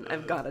happen.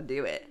 I've got to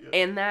do it. Yeah.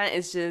 And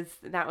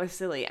that was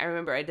silly. I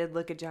remember I did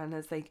look at John and I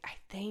was like, I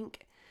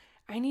think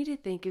I need to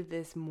think of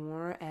this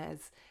more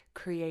as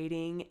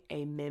creating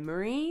a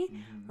memory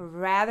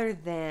rather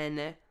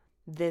than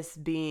this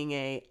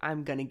being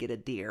I'm going to get a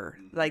deer.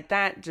 Like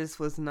that just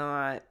was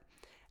not.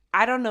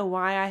 I don't know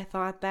why I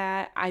thought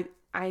that.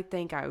 I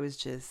think I was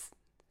just,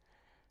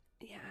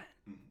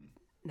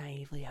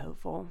 naively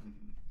hopeful.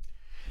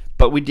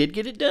 But we did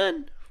get it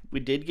done.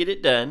 did get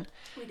it done.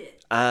 We did.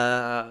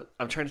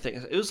 I'm trying to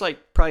think. It was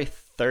like probably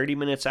 30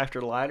 minutes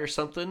after light or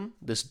something.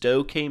 This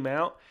doe came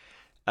out.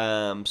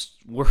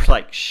 We're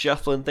like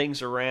shuffling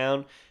things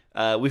around.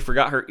 We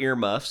forgot her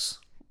earmuffs.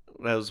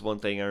 That was one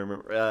thing I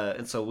remember.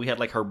 And so we had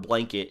like her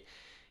blanket.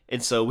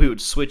 And so we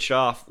would switch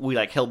off. We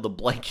like held the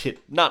blanket,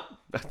 I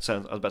was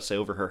about to say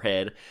over her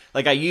head.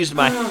 Like I used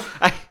my,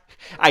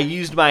 I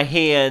used my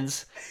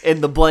hands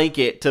in the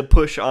blanket to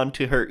push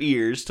onto her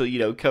ears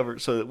to, cover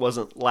so it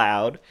wasn't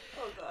loud.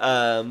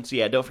 So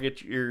yeah, don't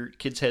forget your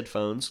kids'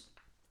 headphones.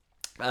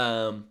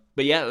 But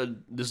yeah,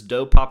 this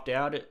doe popped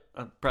out at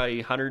probably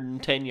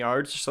 110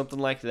 yards or something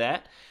like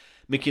that.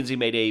 Mackenzie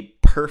made a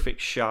perfect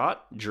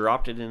shot,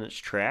 dropped it in its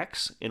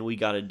tracks, and we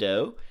got a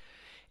doe.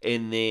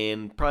 And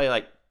then probably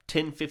like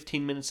 10,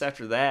 15 minutes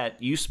after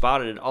that, you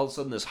spotted it. All of a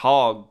sudden, this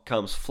hog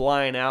comes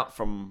flying out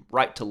from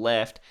right to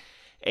left.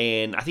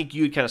 And I think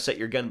you had kind of set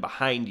your gun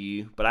behind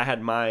you, but I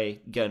had my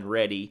gun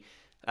ready.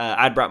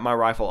 I'd brought my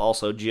rifle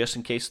also, just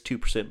in case the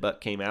 2%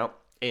 buck came out.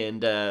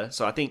 And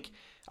so I think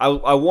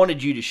I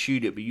wanted you to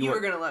shoot it, but you were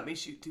going to let me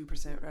shoot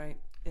 2%, right?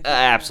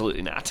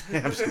 Absolutely not.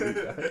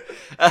 Absolutely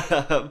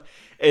not.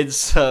 And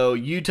so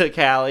you took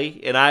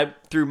Hallee, and I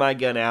threw my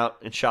gun out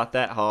and shot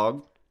that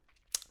hog.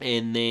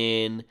 And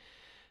then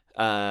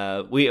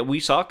we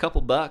saw a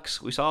couple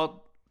bucks. We saw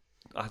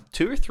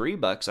 2 or 3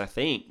 bucks, I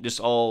think, just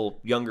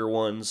all younger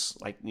ones,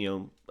 like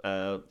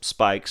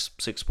spikes,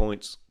 6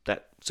 points.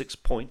 6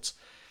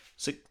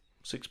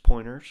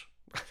 pointers.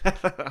 I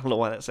don't know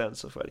why that sounds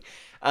so funny.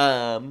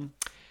 So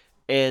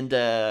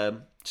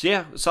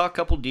yeah, saw a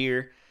couple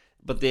deer.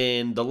 But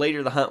then the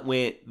later the hunt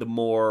went, the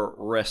more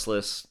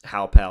restless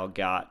Hal Pal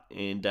got.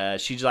 And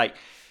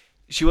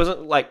she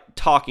wasn't like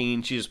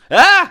talking. She's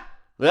like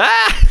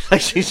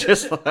she's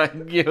just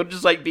like,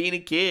 just like being a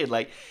kid,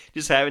 like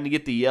just having to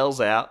get the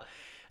yells out.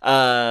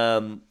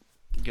 Go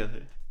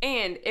ahead.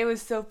 And it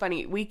was so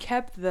funny. We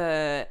kept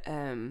the,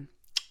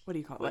 what do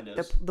you call it?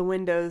 Windows. The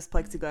windows,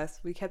 plexiglass.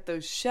 We kept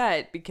those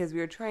shut because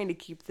we were trying to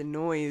keep the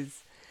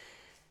noise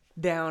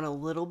down a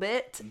little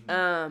bit.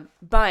 Mm-hmm.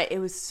 But it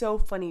was so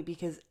funny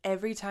because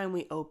every time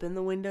we opened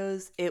the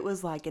windows, it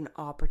was like an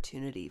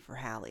opportunity for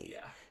Hallee.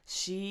 Yeah.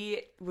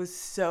 She was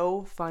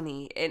so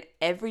funny, and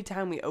every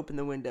time we opened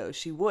the window,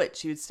 she would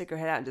stick her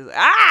head out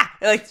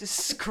and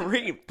just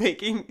scream,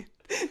 thinking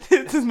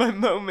this is my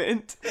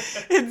moment.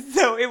 And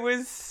so it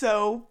was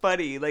so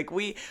funny. Like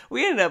we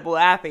ended up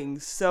laughing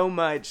so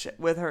much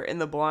with her in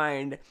the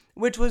blind,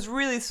 which was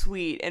really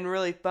sweet and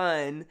really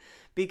fun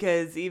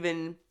because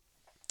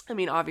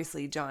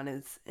obviously John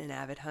is an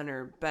avid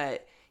hunter,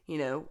 but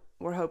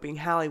we're hoping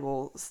Hallee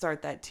will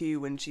start that too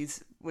when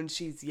she's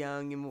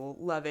young and will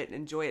love it and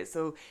enjoy it.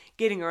 So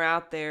getting her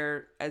out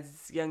there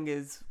as young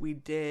as we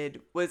did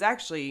was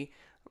actually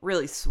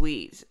really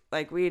sweet.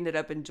 Like we ended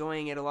up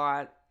enjoying it a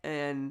lot.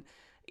 And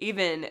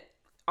even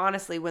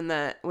honestly, when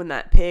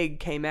that pig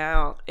came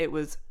out, it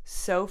was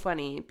so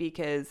funny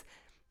because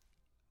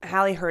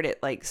Hallee heard it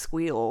like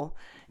squeal.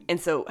 And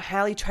so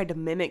Hallee tried to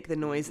mimic the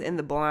noise in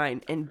the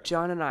blind, and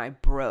John and I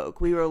broke.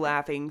 We were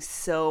laughing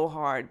so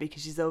hard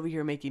because she's over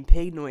here making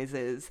pig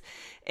noises,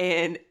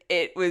 and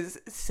it was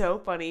so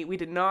funny. We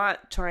did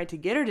not try to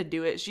get her to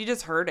do it. She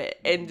just heard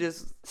it and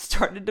just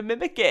started to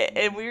mimic it,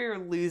 and we were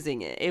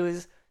losing it. It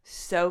was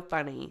so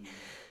funny.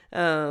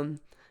 And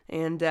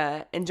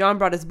John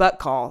brought his buck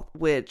call,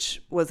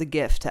 which was a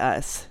gift to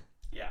us.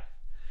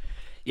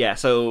 Yeah,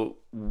 so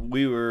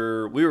we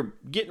were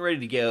getting ready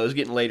to go. It was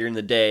getting later in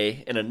the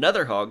day, and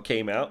another hog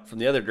came out from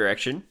the other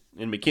direction,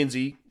 and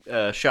Mackenzie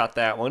shot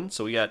that one.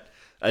 So we got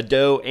a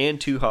doe and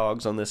 2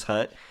 hogs on this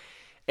hunt,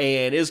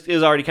 and it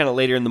was already kind of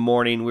later in the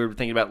morning. We were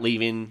thinking about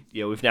leaving.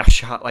 We've now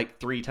shot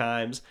like 3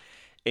 times,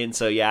 and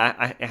so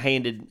yeah, I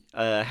handed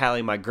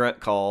Hallee my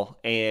grunt call,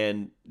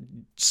 and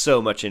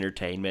so much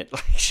entertainment.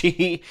 Like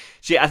she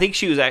I think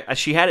she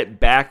had it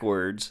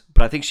backwards,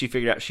 but I think she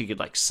figured out she could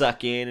like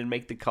suck in and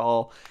make the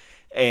call.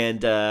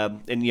 And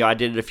I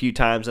did it a few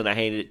times, and I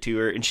handed it to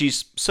her, and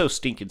she's so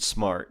stinking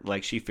smart.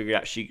 Like she figured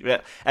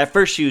out at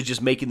first she was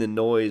just making the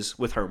noise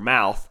with her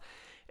mouth,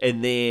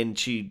 and then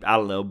she, I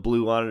don't know,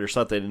 blew on it or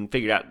something, and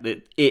figured out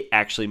that it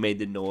actually made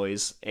the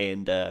noise.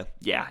 And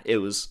it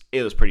was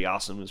pretty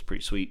awesome. It was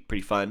pretty sweet,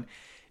 pretty fun.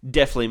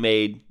 Definitely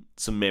made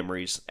some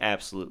memories,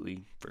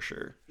 absolutely for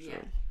sure. Yeah,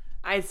 so.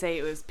 I'd say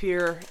it was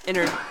pure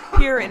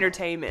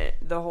entertainment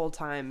the whole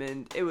time,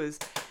 and it was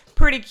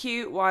pretty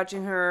cute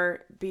watching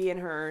her be in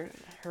her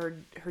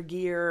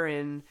gear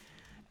and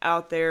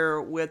out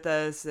there with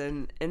us,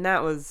 and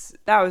that was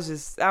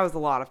a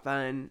lot of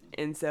fun.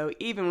 And so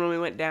even when we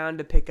went down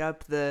to pick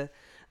up the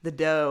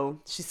doe,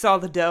 she saw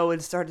the doe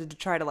and started to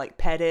try to like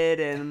pet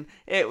it, and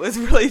it was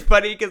really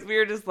funny because we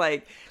were just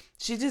like,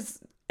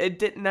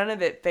 none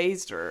of it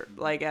fazed her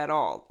like at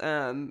all.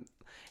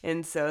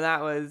 And so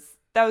that was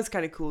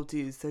kind of cool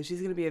too. So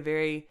she's gonna be a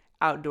very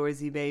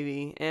outdoorsy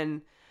baby,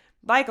 and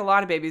like a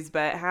lot of babies,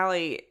 but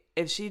Hallee,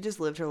 if she just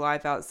lived her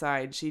life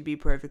outside, she'd be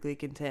perfectly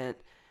content.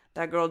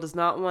 That girl does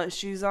not want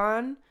shoes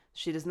on.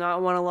 She does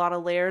not want a lot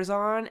of layers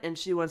on, and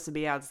she wants to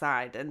be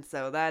outside. And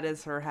so that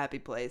is her happy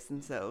place.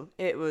 And so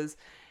it was,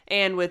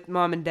 and with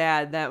mom and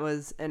dad, that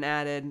was an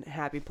added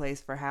happy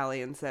place for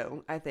Hallee. And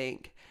so I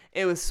think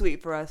it was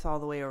sweet for us all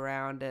the way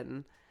around,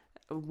 and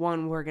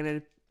one we're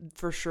going to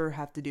for sure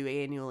have to do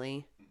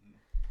annually.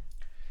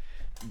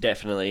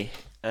 Definitely.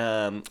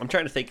 I'm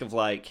trying to think of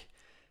like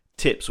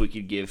tips we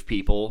could give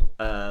people.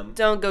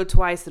 Don't go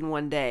twice in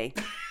one day.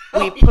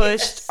 We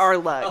pushed our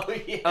luck. Oh,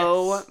 yes.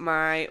 Oh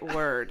my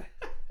word.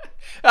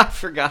 I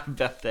forgot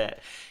about that.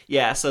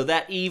 Yeah, so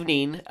that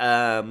evening,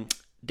 Dad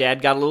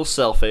got a little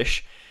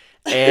selfish,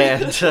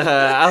 and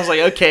I was like,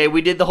 okay,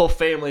 we did the whole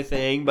family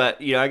thing,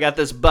 but, I got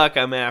this buck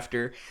I'm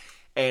after,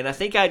 and I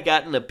think I'd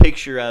gotten a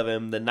picture of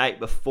him the night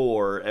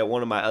before at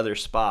one of my other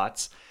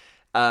spots,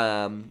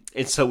 and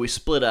so we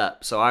split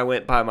up. So I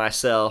went by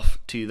myself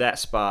to that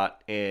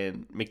spot,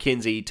 and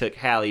Mackenzie took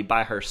Hallee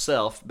by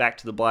herself back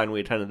to the blind we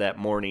had hunted that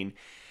morning.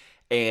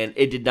 And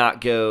it did not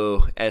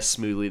go as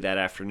smoothly that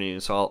afternoon,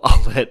 so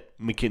I'll let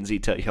Mackenzie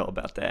tell you all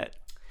about that.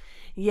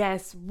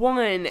 Yes,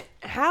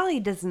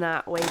 Hallee does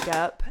not wake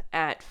up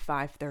at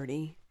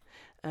 5:30.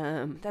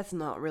 That's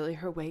not really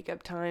her wake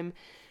up time.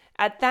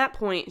 At that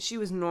point, she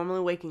was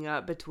normally waking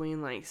up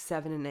between like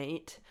 7 and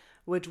 8,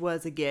 which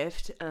was a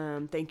gift.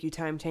 Thank you,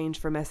 Time Change,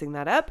 for messing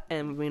that up,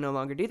 and we no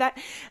longer do that.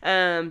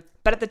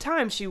 But at the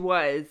time, she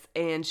was,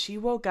 and she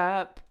woke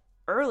up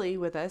early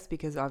with us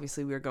because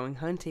obviously we were going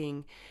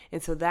hunting,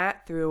 and so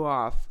that threw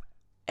off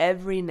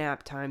every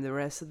nap time the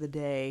rest of the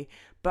day.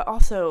 But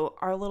also,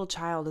 our little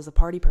child is a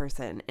party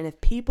person, and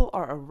if people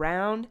are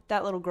around,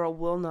 that little girl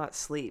will not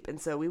sleep. And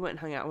so we went and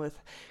hung out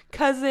with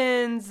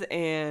cousins,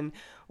 and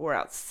we're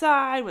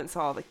outside, went and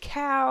saw all the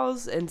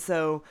cows, and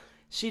so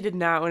she did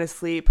not want to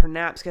sleep. Her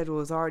nap schedule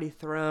was already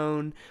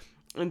thrown.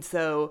 And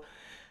so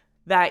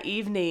that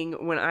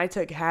evening when I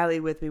took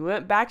Hallee with me, we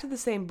went back to the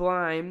same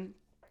blind.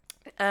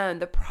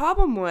 The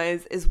problem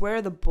is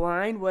where the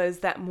blind was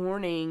that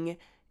morning,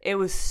 it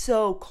was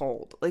so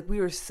cold. Like, we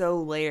were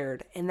so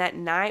layered. And that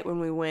night when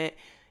we went,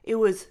 it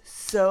was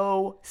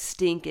so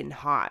stinking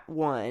hot,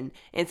 one.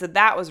 And so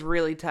that was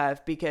really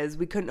tough because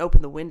we couldn't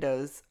open the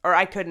windows, or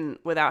I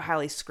couldn't without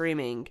Hallee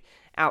screaming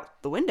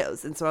out the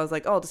windows. And so I was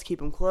like, oh, I'll just keep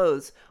them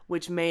closed,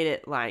 which made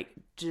it like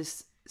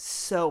just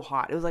so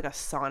hot. It was like a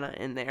sauna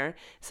in there.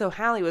 So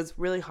Hallee was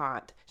really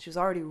hot. She was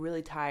already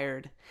really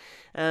tired.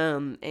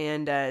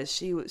 And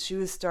she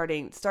was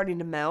starting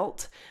to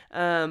melt.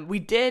 We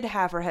did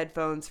have her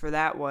headphones for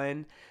that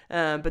one.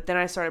 But then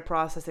I started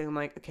processing. I'm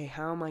like, okay,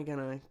 how am I going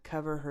to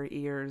cover her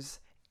ears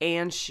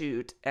and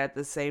shoot at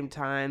the same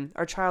time?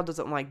 Our child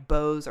doesn't like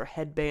bows or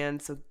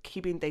headbands, so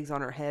keeping things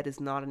on her head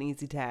is not an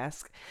easy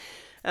task.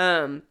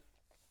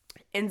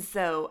 And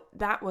so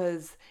that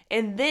was,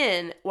 and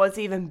then what's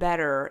even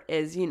better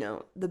is,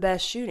 the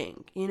best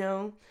shooting,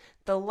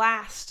 the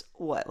last,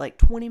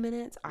 20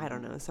 minutes? I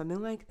don't know, something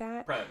like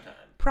that.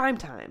 Prime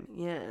time,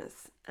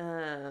 yes.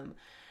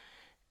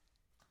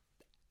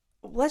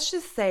 Let's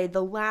just say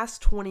the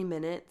last 20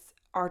 minutes,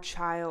 our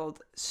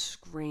child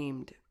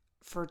screamed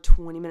for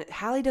 20 minutes.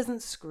 Hallee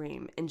doesn't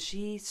scream, and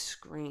she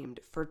screamed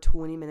for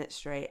 20 minutes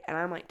straight. And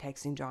I'm like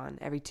texting John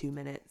every 2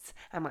 minutes.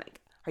 I'm like,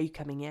 are you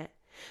coming yet?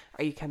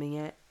 Are you coming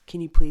yet? Can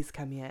you please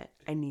come yet?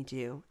 I need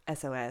you.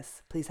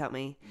 SOS. Please help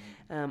me.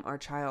 Our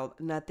child,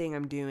 nothing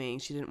I'm doing.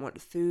 She didn't want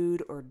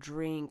food or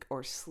drink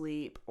or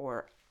sleep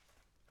or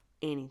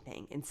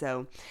anything. And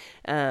so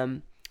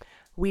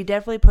we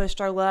definitely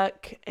pushed our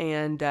luck.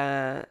 And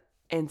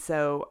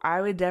so I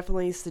would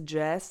definitely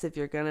suggest, if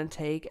you're going to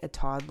take a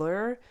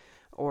toddler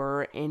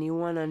or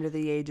anyone under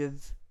the age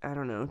of,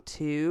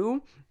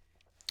 2,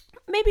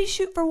 maybe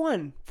shoot for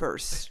one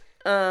first.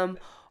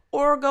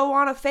 Or go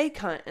on a fake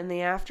hunt in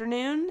the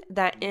afternoon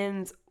that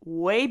ends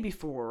way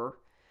before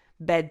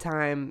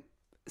bedtime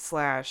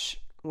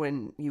 /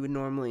 when you would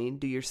normally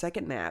do your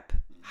second nap.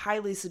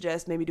 Highly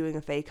suggest maybe doing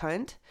a fake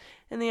hunt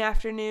in the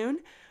afternoon.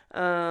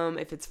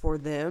 If it's for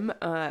them.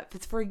 If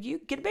it's for you,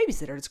 get a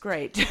babysitter. It's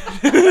great.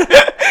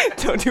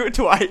 Don't do it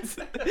twice.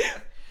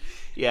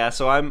 Yeah,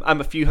 so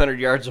I'm a few hundred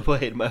yards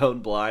away in my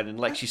own blind, and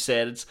like she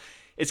said,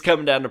 it's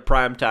coming down to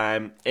prime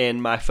time,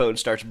 and my phone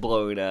starts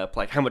blowing up.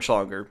 Like, how much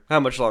longer?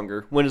 How much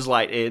longer? When does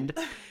light end?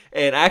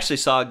 And I actually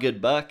saw a good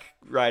buck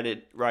right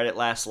at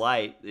last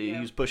light. He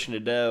was pushing a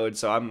doe, and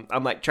so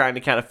I'm like trying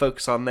to kind of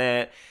focus on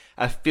that.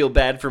 I feel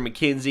bad for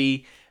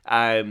Mackenzie.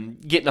 I'm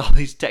getting all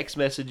these text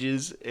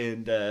messages,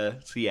 and so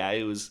yeah,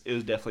 it was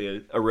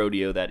definitely a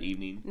rodeo that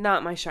evening.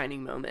 Not my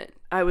shining moment.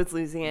 I was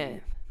losing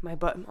it.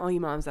 All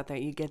you moms out there,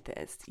 you get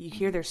this. You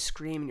hear their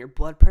scream and your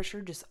blood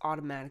pressure just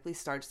automatically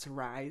starts to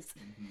rise.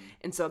 Mm-hmm.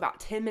 And so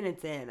about 10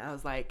 minutes in, I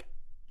was like,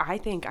 I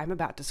think I'm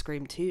about to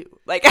scream too.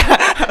 Like,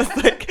 I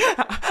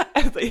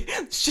was like,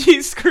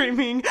 she's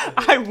screaming.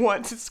 I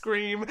want to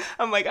scream.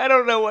 I'm like, I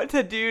don't know what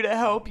to do to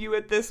help you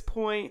at this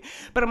point,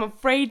 but I'm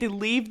afraid to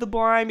leave the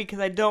blind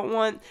because I don't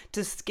want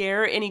to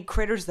scare any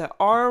critters that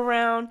are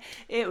around.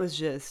 It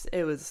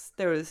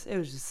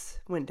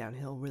went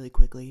downhill really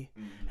quickly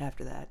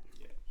after that.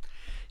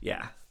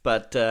 Yeah,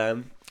 but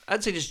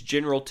I'd say just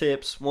general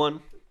tips.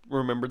 One,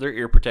 remember their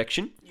ear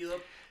protection.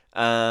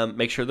 Yep.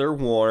 Make sure they're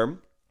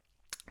warm.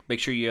 Make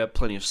sure you have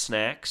plenty of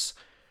snacks.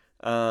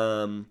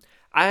 So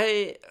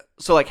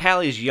like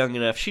Hallie's young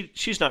enough.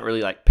 She's not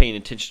really like paying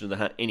attention to the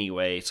hunt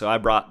anyway. So I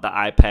brought the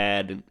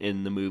iPad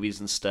in the movies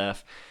and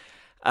stuff.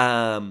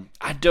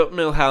 I don't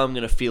know how I'm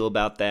gonna feel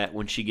about that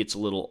when she gets a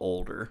little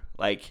older.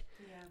 Like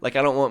I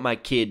don't want my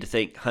kid to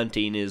think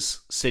hunting is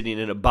sitting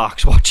in a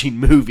box watching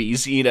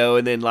movies,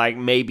 and then like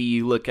maybe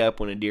you look up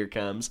when a deer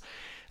comes.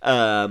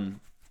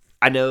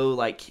 I know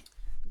like.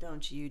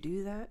 Don't you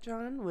do that,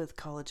 John, with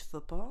college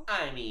football?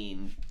 I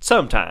mean,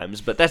 sometimes,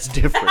 but that's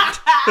different.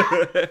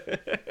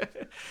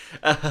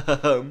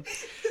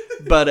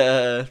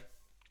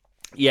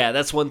 Yeah,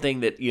 that's one thing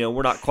that,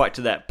 we're not quite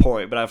to that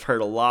point, but I've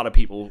heard a lot of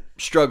people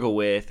struggle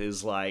with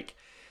is like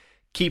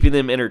keeping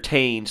them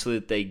entertained so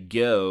that they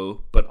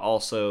go, but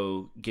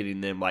also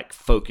getting them like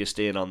focused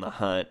in on the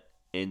hunt.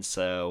 And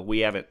so we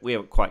haven't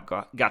quite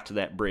got to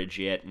that bridge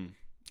yet, and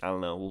I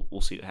don't know,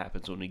 we'll see what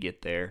happens when we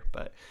get there,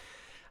 but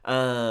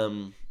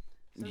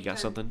you got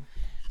something?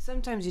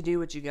 Sometimes you do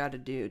what you got to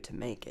do to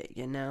make it,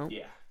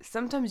 Yeah.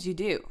 Sometimes you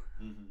do.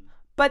 Mm-hmm.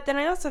 But then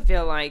I also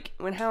feel like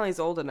when Hallie's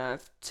old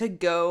enough to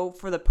go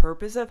for the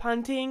purpose of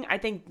hunting, I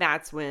think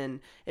that's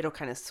when it'll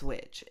kind of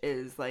switch,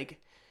 is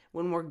like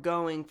when we're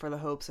going for the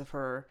hopes of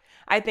her.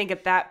 I think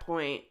at that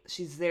point,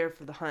 she's there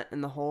for the hunt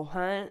and the whole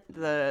hunt,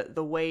 the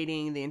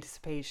waiting, the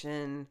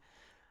anticipation,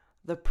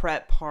 the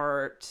prep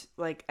part.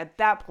 Like at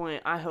that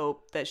point, I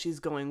hope that she's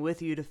going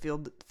with you to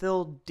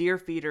fill deer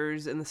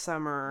feeders in the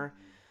summer,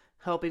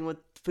 helping with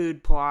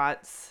food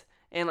plots,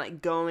 and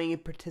like going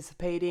and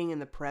participating in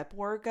the prep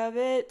work of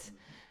it,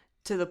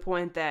 to the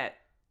point that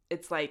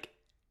it's like,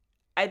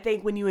 I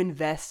think when you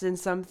invest in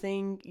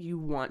something, you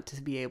want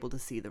to be able to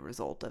see the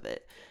result of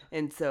it.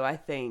 And so I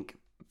think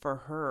for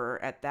her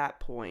at that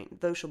point,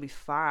 though she'll be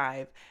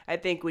 5, I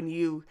think when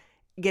you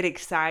get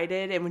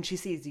excited and when she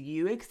sees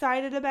you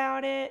excited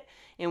about it,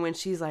 and when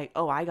she's like,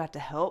 oh, I got to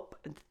help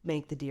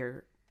make the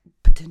deer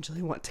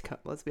potentially want to come.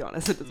 Let's be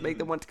honest, it doesn't make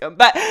them want to come,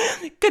 but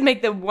could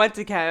make them want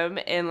to come,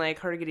 and like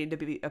her getting to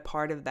be a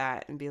part of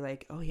that and be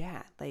like, oh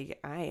yeah, like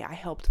I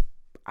helped.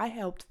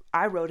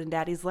 I rode in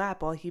Daddy's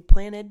lap while he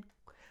planted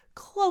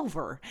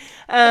clover,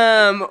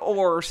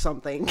 or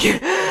something,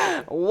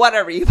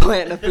 whatever you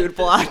plant in a food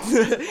plot.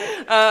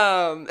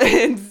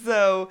 And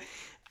so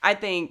I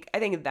think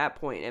at that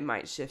point it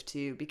might shift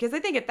too, because I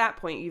think at that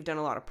point you've done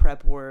a lot of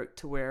prep work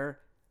to where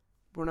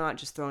we're not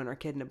just throwing our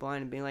kid in a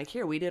blind and being like,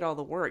 here, we did all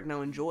the work,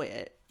 now enjoy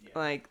it. Yeah.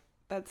 Like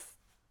that's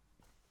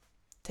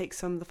takes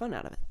some of the fun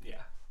out of it.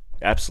 Yeah,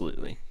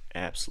 absolutely.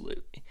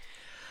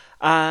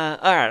 All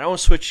right, I want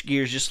to switch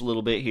gears just a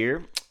little bit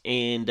here.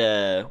 And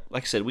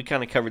like I said, we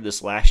kind of covered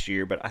this last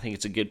year, but I think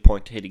it's a good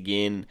point to hit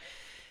again.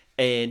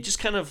 And just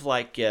kind of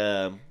like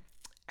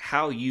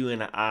how you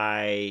and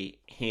I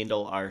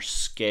handle our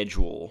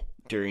schedule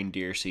during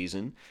deer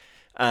season.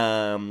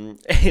 And,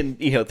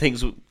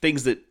 things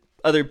that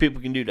other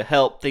people can do to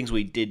help, things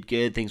we did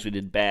good, things we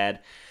did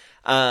bad.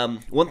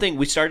 One thing,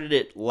 we started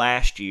it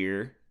last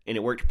year, and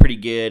it worked pretty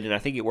good, and I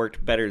think it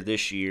worked better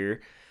this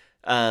year,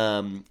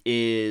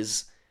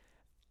 is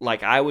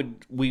like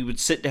we would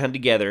sit down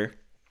together,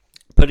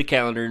 put a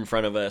calendar in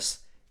front of us,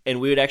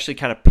 and we would actually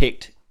kind of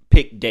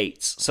pick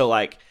dates. So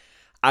like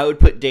I would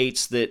put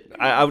dates that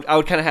I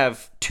would kind of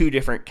have 2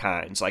 different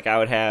kinds. Like I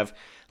would have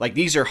like,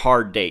 these are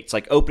hard dates,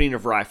 like opening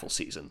of rifle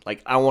season.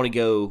 Like I want to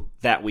go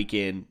that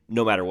weekend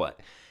no matter what.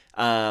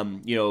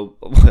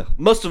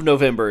 Most of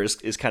November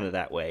is kind of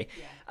that way.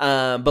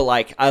 Yeah. But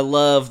like I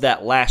love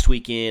that last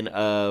weekend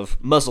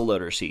of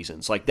muzzleloader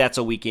seasons. Like that's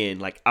a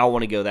weekend, like I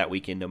want to go that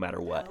weekend no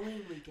matter what.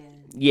 Halloween weekend.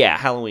 Yeah,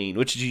 Halloween,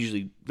 which is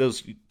usually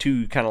those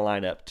 2 kind of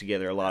line up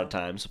together a lot of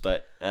times.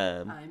 But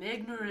I'm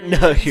ignorant.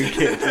 No, you're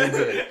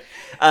good.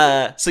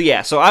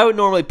 So I would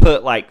normally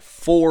put like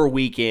 4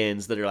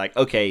 weekends that are like,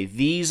 okay,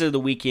 these are the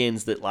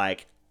weekends that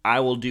like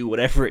I will do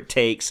whatever it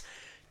takes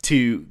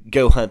to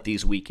go hunt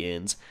these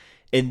weekends.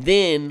 And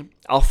then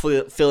I'll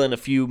fill in a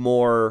few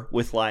more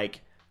with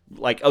like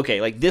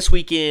okay, like this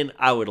weekend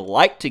I would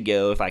like to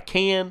go if I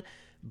can,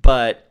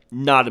 but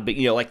not a big,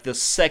 like the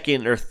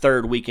 2nd or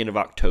 3rd weekend of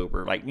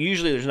October. Like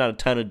usually there's not a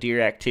ton of deer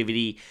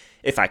activity.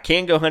 If I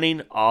can go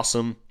hunting,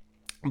 awesome,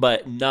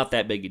 but not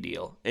that big a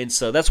deal. And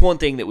so that's one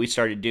thing that we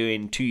started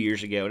doing 2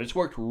 years ago, and it's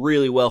worked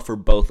really well for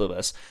both of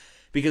us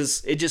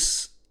because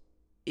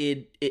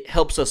it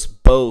helps us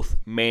both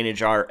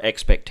manage our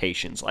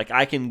expectations. Like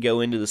I can go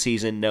into the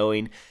season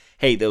knowing,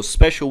 hey, those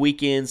special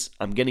weekends,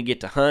 I'm going to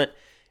get to hunt.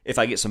 If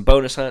I get some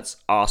bonus hunts,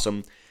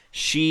 awesome.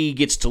 She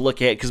gets to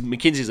look ahead, because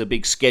Mackenzie's a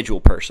big schedule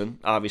person,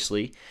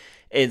 obviously.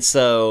 And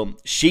so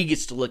she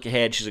gets to look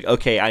ahead. She's like,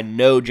 okay, I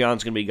know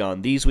John's going to be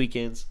gone these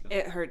weekends.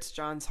 It hurts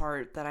John's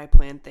heart that I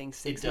plan things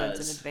 6 months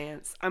in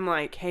advance. I'm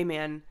like, hey,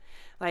 man,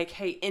 like,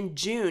 hey, in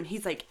June,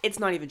 he's like, it's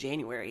not even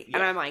January. Yeah.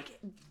 And I'm like,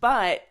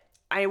 but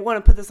I want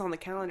to put this on the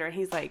calendar. And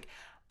he's like,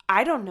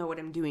 I don't know what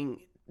I'm doing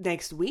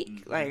next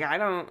week. Like, I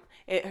don't,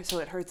 so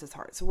it hurts his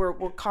heart. So we're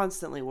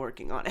constantly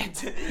working on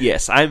it.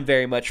 Yes, I'm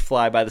very much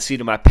fly by the seat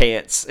of my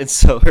pants. And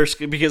so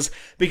because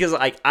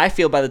like I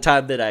feel by the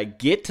time that I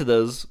get to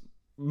those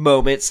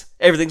moments,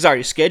 everything's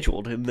already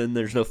scheduled and then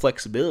there's no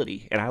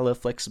flexibility. And I love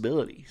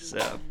flexibility.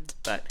 So,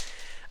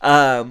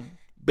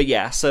 but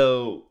yeah,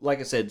 so like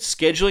I said,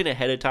 scheduling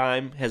ahead of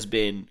time has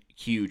been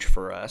huge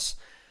for us.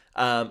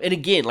 And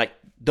again, like,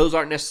 those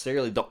aren't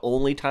necessarily the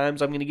only times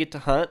I'm going to get to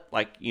hunt.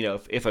 Like, you know,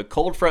 if a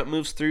cold front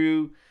moves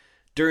through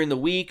during the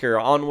week or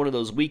on one of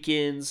those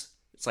weekends,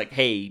 it's like,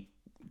 hey,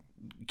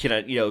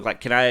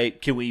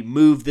 can we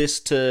move this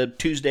to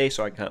Tuesday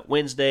so I can hunt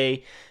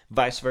Wednesday,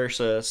 vice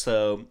versa.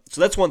 So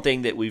that's one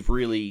thing that we've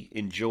really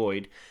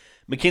enjoyed.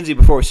 Mackenzie,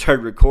 before we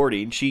started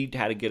recording, she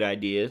had a good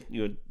idea.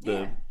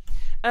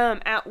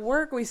 At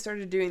work, we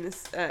started doing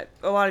this. A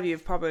lot of you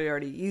have probably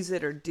already used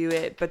it or do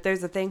it, but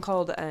there's a thing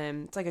called,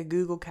 it's like a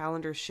Google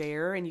Calendar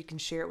share, and you can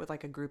share it with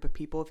like a group of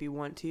people if you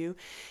want to.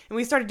 And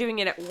we started doing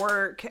it at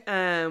work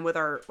with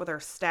our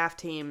staff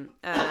team.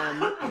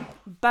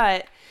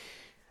 But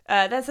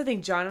that's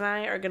something John and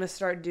I are going to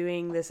start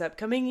doing this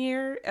upcoming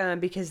year,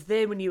 because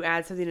then when you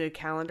add something to the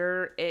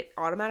calendar, it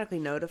automatically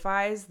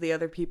notifies the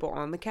other people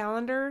on the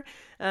calendar.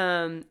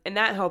 And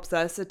that helps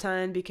us a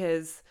ton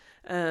because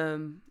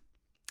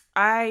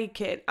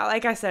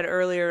like I said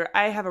earlier,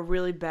 I have a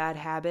really bad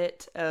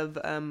habit of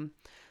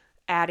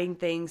adding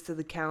things to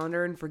the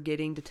calendar and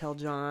forgetting to tell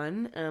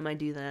John. I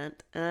do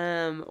that.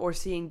 Or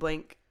seeing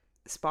blank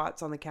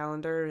spots on the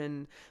calendar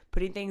and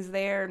putting things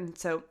there.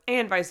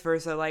 And vice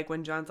versa. Like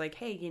when John's like,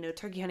 hey,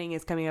 turkey hunting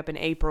is coming up in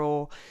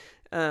April.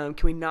 Can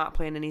we not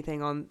plan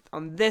anything on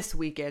this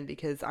weekend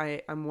because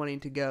I'm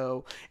wanting to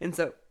go? And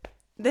so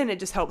then it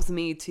just helps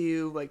me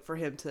to, like, for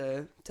him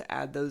to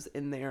add those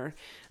in there.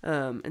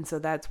 And so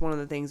that's one of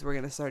the things we're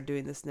going to start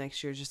doing this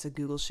next year, is just a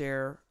Google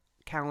Share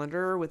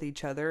calendar with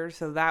each other.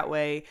 So that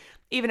way,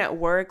 even at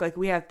work, like,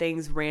 we have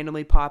things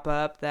randomly pop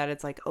up that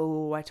it's like,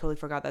 oh, I totally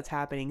forgot that's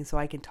happening. So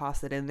I can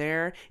toss it in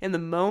there in the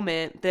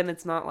moment. Then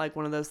it's not like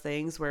one of those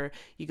things where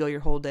you go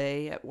your whole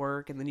day at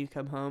work and then you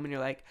come home and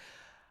you're like,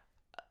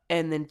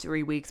 and then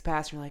 3 weeks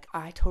pass and you're like,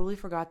 I totally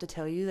forgot to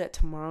tell you that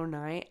tomorrow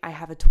night I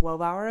have a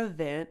 12-hour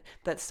event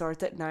that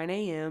starts at 9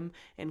 a.m.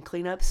 and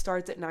cleanup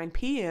starts at 9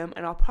 p.m.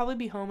 and I'll probably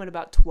be home at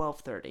about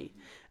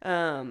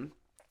 12:30,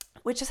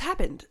 which has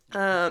happened.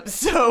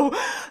 So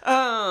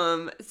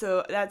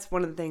that's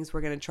one of the things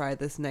we're going to try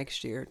this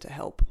next year to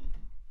help.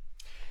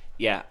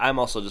 Yeah, I'm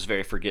also just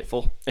very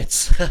forgetful.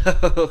 It's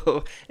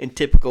in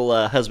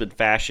typical husband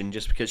fashion.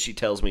 Just because she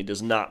tells me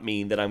does not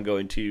mean that I'm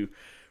going to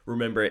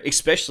remember it,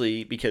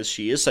 especially because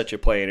she is such a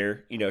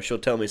planner. She'll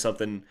tell me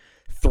something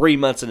 3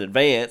 months in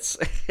advance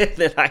and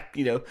then I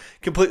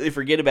completely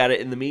forget about it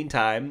in the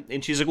meantime,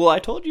 and she's like, well, I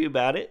told you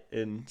about it.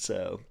 And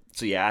so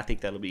yeah, I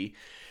think that'll be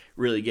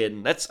really good.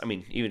 And that's,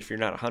 even if you're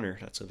not a hunter,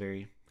 that's a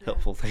very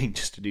helpful thing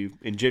just to do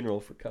in general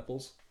for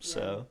couples.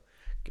 So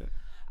good.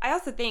 I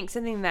also think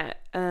something that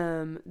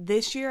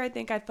this year I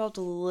think I felt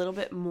a little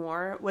bit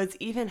more was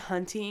even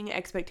hunting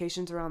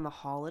expectations around the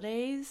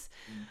holidays.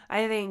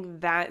 I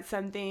think that's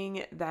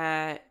something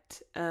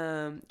that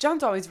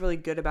John's always really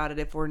good about it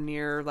if we're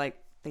near like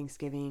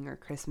Thanksgiving or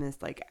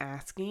Christmas, like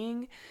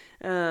asking.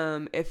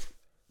 But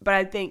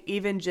I think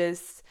even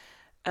just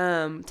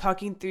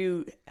talking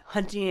through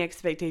hunting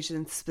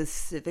expectations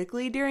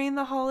specifically during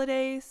the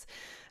holidays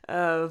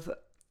of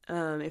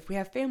if we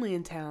have family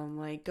in town,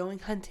 like going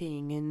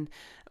hunting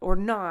or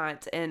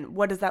not, and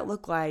what does that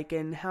look like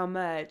and how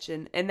much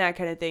and that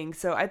kind of thing.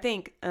 So I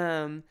think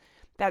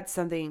that's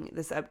something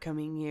this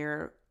upcoming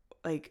year,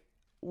 like,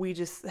 we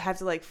just have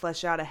to like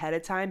flesh out ahead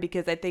of time,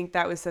 because I think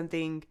that was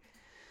something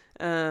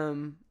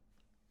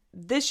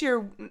this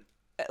year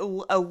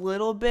a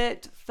little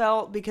bit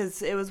felt,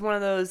 because it was one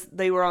of those,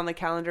 they were on the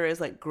calendar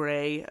as like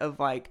gray of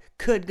like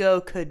could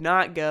go, could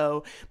not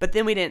go, but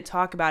then we didn't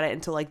talk about it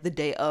until like the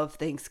day of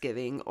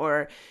Thanksgiving,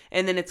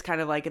 and then it's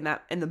kind of like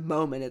in the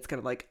moment it's kind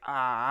of like,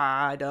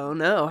 I don't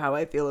know how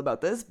I feel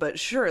about this, but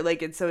sure,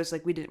 like, and so it's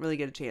like we didn't really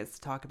get a chance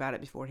to talk about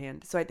it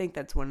beforehand. So I think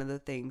that's one of the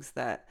things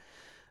that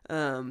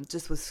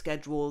just with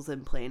schedules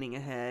and planning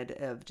ahead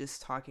of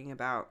just talking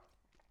about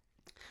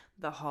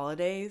the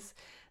holidays.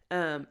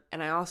 And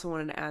I also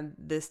wanted to add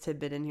this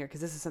tidbit in here,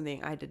 because this is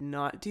something I did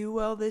not do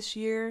well this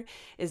year,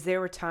 is there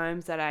were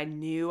times that I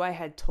knew I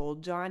had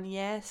told John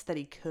yes, that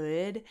he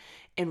could,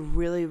 and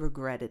really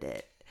regretted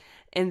it.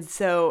 And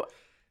so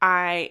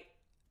I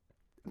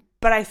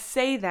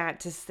say that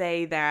to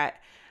say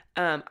that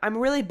I'm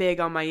really big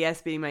on my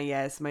yes being my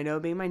yes, my no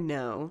being my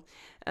no,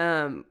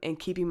 and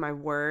keeping my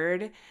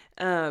word.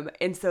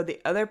 And so the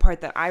other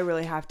part that I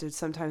really have to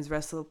sometimes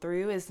wrestle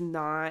through is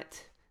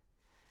not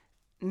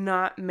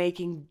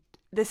making,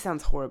 this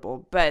sounds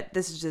horrible, but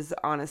this is just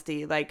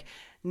honesty, like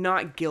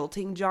not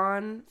guilting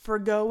John for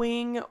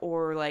going,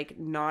 or like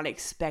not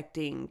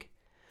expecting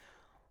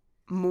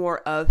more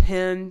of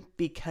him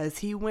because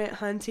he went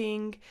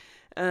hunting.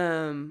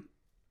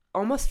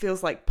 almost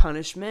feels like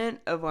punishment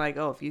of like,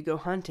 oh, if you go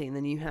hunting,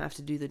 then you have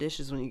to do the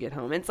dishes when you get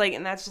home. It's like,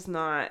 and that's just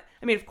not,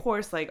 I mean, of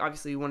course, like,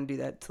 obviously you want to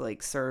do that to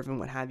like serve and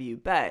what have you.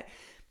 But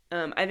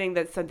I think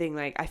that's something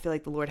like, I feel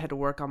like the Lord had to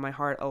work on my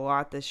heart a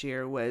lot this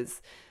year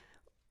was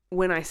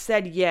when I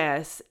said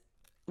yes,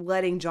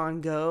 letting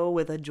John go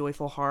with a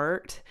joyful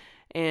heart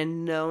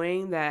and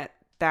knowing that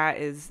that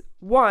is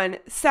one,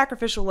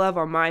 sacrificial love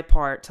on my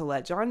part to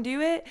let John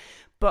do it,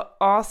 but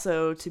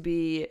also to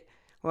be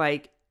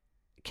like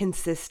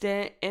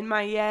consistent in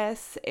my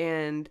yes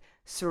and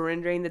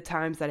surrendering the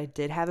times that I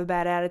did have a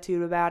bad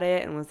attitude about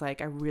it and was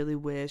like, I really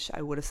wish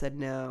I would have said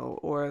no,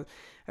 or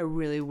I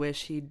really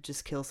wish he'd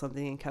just kill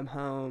something and come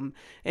home.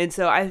 And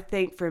so I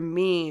think for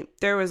me,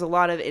 there was a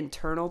lot of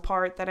internal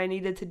part that I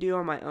needed to do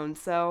on my own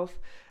self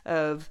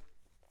of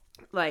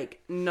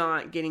like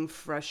not getting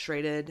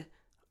frustrated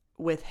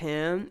with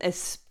him,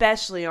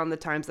 especially on the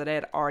times that I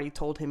had already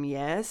told him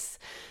yes,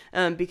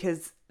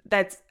 because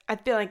I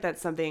feel like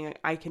that's something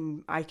I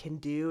can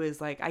do is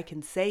like I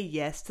can say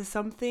yes to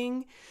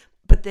something,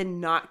 but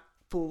then not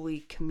fully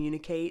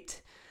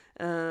communicate,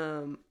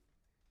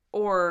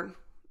 or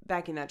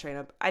backing that train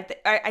up.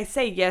 I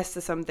say yes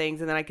to some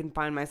things and then I can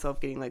find myself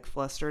getting like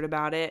flustered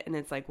about it, and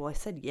it's like, well, I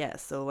said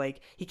yes, so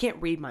like he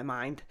can't read my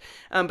mind.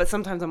 But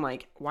sometimes I'm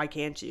like, why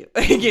can't you?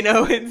 You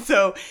know? And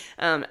so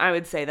I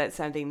would say that's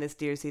something this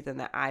deer season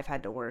that I've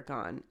had to work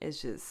on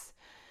is just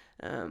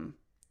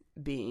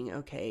being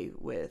okay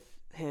with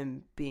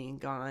him being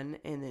gone,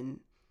 and then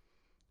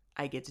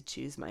I get to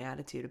choose my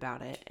attitude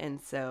about it.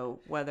 And so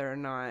whether or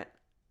not,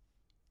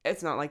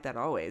 it's not like that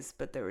always,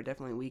 but there were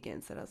definitely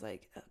weekends that I was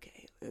like,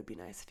 okay, it would be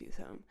nice if he was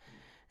home.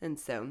 And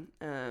so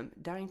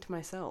dying to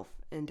myself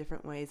in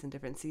different ways in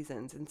different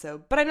seasons. And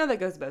so, but I know that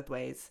goes both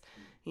ways.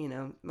 You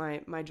know,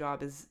 my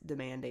job is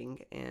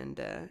demanding and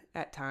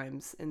at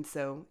times. And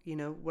so, you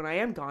know, when I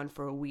am gone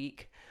for a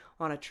week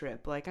on a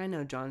trip, like I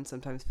know John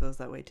sometimes feels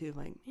that way too.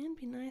 Like, man, it'd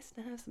be nice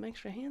to have some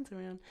extra hands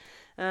around.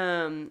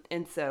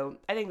 And so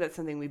I think that's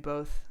something we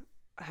both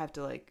have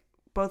to like,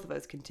 both of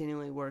us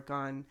continually work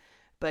on.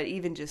 But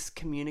even just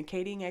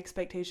communicating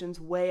expectations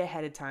way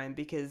ahead of time,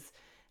 because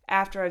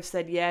after I've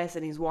said yes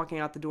and he's walking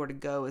out the door to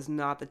go is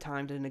not the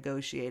time to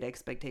negotiate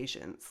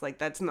expectations. Like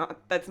that's not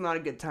a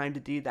good time to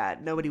do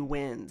that. Nobody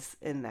wins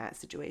in that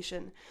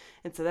situation.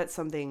 And so that's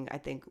something I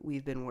think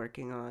we've been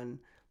working on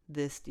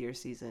this deer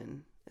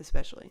season,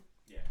 especially.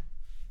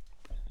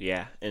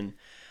 Yeah. And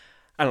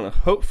I don't know,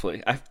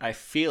 hopefully I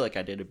feel like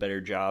I did a better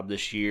job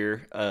this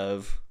year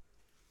of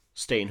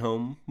staying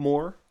home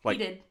more. Like,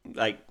 you did.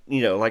 Like,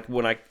 you know, like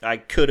when I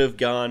could have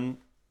gone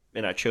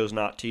and I chose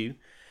not to.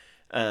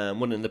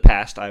 When in the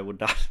past I would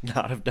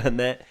not have done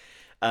that.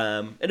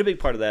 And a big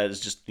part of that is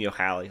just, you know,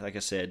 Hallee. Like I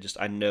said, just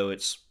I know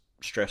it's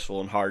stressful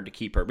and hard to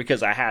keep her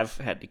because I have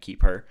had to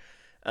keep her.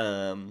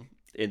 And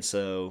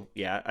so,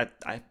 yeah,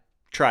 I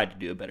tried to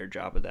do a better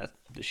job of that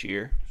this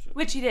year.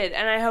 Which you did.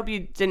 And I hope you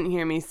didn't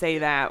hear me say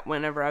that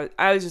whenever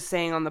I was just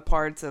saying on the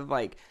parts of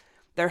like,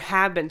 there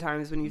have been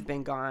times when you've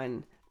been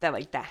gone that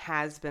like that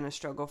has been a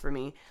struggle for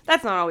me.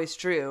 That's not always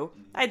true.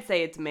 I'd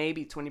say it's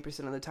maybe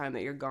 20% of the time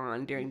that you're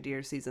gone during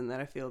deer season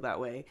that I feel that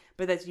way.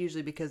 But that's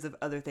usually because of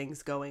other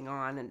things going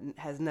on and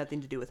has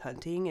nothing to do with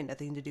hunting and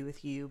nothing to do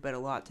with you, but a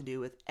lot to do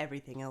with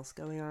everything else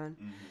going on.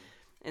 Mm-hmm.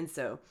 And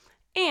so,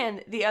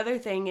 and the other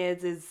thing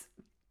is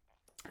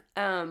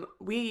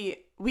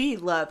we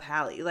love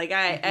Hallee. Like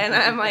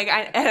I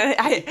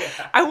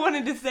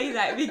wanted to say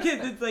that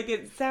because it's like,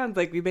 it sounds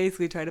like we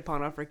basically try to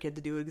pawn off our kid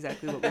to do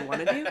exactly what we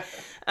want to do.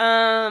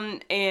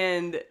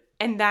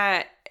 And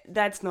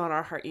that's not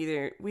our heart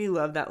either. We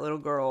love that little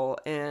girl,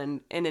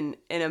 and in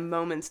a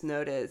moment's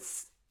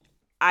notice,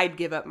 I'd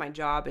give up my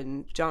job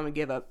and John would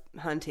give up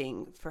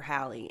hunting for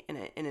Hallee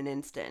in an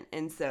instant.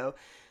 And so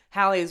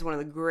Hallee is one of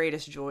the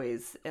greatest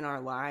joys in our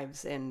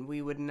lives, and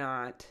we would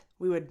not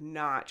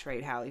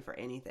trade Hallee for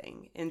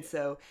anything. And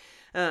so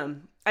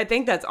I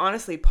think that's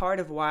honestly part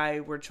of why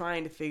we're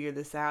trying to figure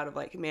this out of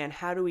like, man,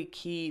 how do we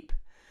keep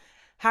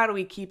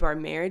our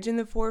marriage in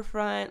the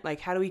forefront? Like,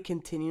 how do we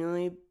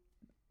continually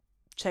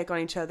check on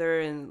each other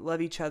and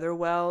love each other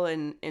well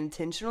and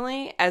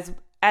intentionally, as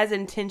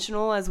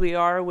intentional as we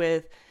are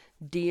with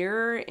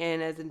deer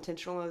and as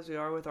intentional as we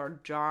are with our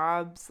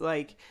jobs?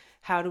 Like,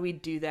 how do we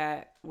do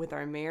that with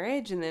our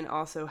marriage? And then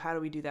also, how do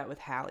we do that with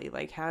Hallee?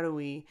 Like, how do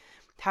we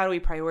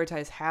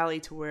prioritize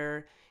Hallee to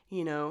where,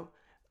 you know,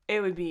 it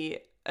would be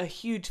a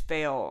huge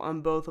fail on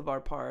both of our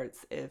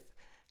parts if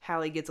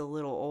Hallee gets a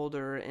little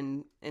older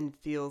and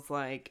feels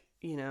like,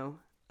 you know,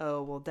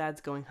 oh, well,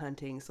 dad's going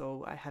hunting,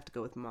 so I have to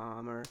go with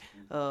mom, or,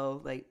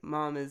 oh, like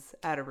mom is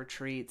at a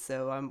retreat,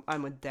 so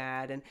I'm with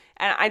dad. And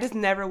I just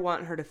never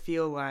want her to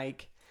feel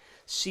like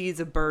she's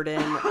a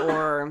burden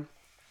or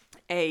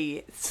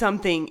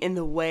something in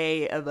the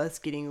way of us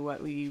getting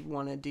what we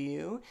want to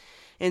do.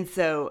 And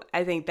so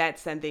I think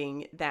that's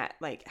something that,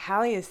 like,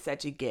 Hallee is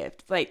such a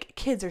gift. Like,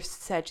 kids are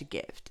such a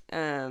gift.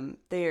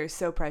 They are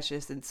so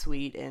precious and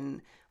sweet,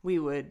 and we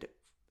would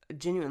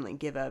genuinely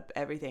give up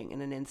everything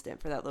in an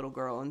instant for that little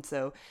girl. And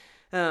so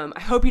I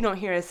hope you don't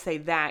hear us say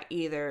that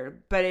either,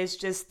 but it's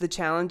just the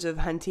challenge of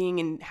hunting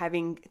and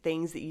having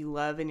things that you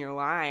love in your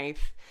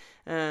life,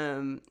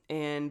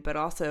 but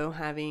also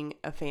having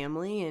a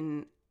family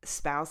and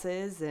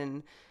spouses,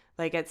 and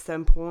like at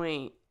some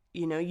point,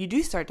 you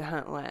do start to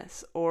hunt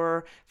less.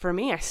 Or for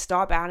me, I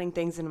stop adding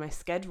things into my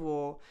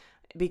schedule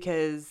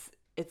because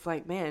it's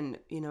like, man,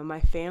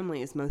 my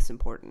family is most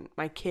important.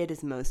 My kid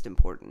is most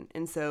important.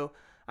 And so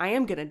I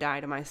am going to die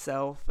to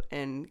myself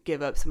and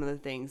give up some of the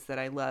things that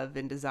I love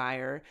and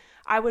desire.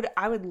 I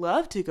would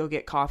love to go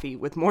get coffee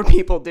with more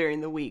people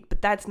during the week,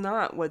 but that's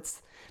not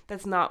what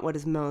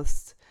is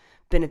most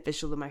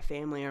beneficial to my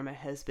family or my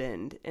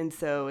husband. And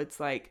so it's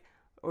like,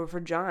 or for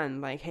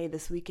John, like, hey,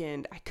 this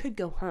weekend I could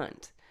go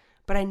hunt,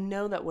 but I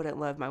know that wouldn't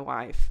love my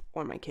wife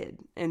or my kid.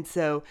 And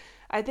so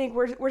I think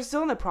we're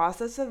still in the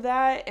process of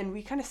that, and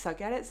we kind of suck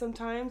at it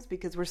sometimes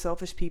because we're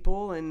selfish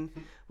people and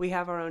we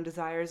have our own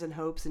desires and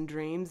hopes and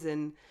dreams,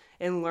 and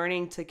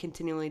learning to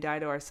continually die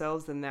to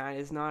ourselves in that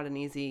is not an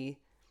easy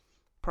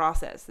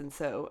process. And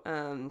so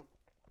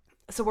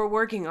we're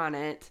working on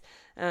it,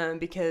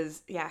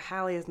 because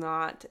Hallee is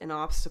not an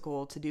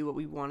obstacle to do what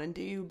we want to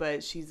do,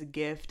 but she's a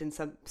gift and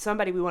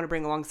somebody we want to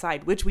bring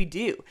alongside, which we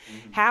do.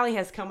 Mm-hmm. Hallee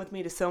has come with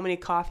me to so many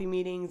coffee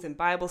meetings and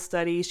Bible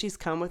studies. She's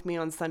come with me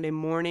on Sunday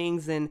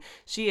mornings, and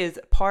she is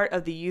part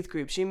of the youth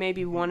group. She may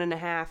be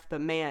 1.5,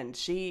 but man,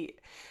 she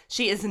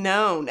is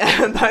known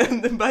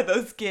by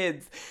those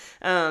kids.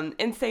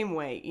 In same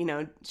way,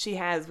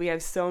 we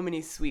have so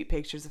many sweet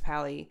pictures of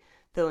Hallee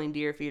filling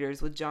deer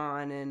feeders with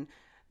John, and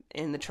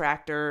in the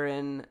tractor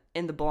and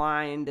in the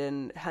blind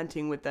and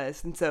hunting with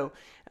us. And so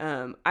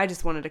I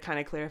just wanted to kind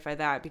of clarify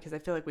that, because I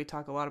feel like we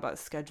talk a lot about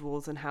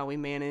schedules and how we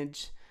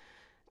manage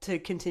to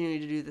continue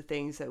to do the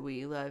things that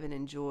we love and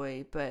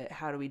enjoy, but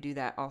how do we do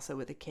that also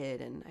with a kid?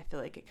 And I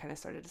feel like it kind of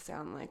started to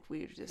sound like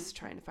we were just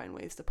trying to find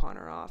ways to pawn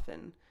her off,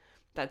 and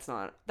that's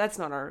not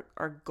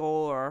our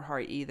goal or our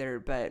heart either,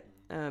 but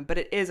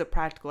it is a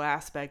practical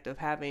aspect of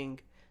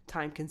having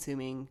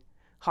time-consuming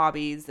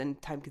hobbies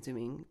and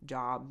time-consuming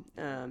job,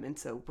 and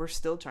so we're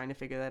still trying to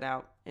figure that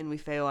out, and we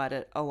fail at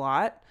it a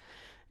lot,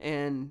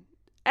 and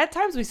at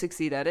times we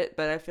succeed at it,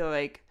 but I feel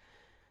like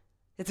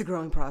it's a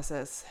growing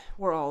process.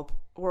 We're all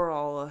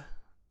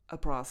a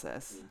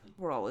process. Mm-hmm.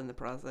 We're all in the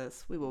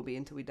process. We will be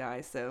until we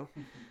die. So,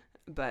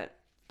 but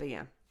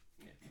yeah.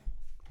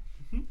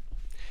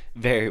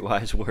 Very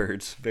wise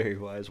words. Very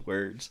wise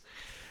words.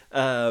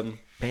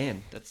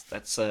 Man,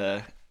 that's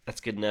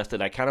good enough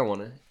that I kind of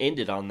want to end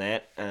it on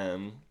that.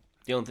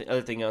 The only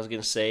other thing I was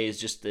going to say is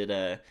just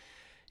that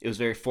it was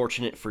very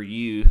fortunate for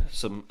you,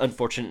 some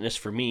unfortunateness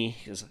for me,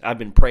 because I've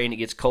been praying it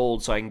gets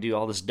cold so I can do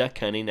all this duck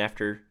hunting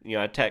after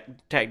I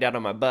tagged out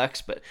on my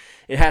bucks, but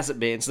it hasn't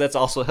been, so that's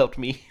also helped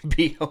me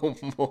be home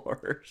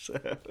more. So,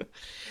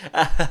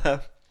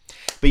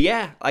 but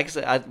yeah, like I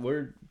said,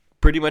 we're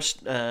pretty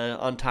much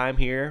on time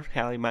here.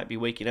 Hallee might be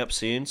waking up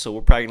soon, so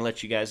we're probably going to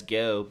let you guys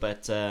go,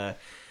 but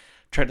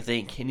trying to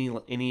think,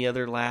 any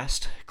other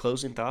last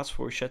closing thoughts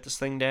before we shut this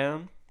thing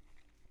down?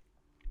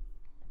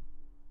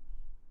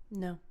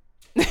 No.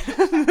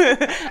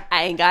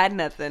 I ain't got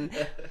nothing.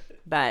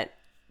 But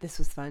this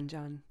was fun,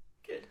 John.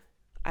 Good.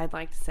 I'd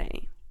like to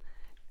say,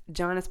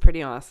 John is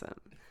pretty awesome.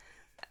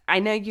 I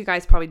know you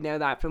guys probably know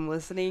that from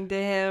listening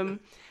to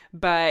him,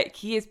 but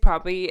he is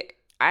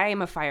I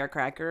am a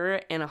firecracker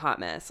and a hot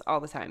mess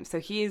all the time. So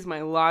he is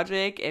my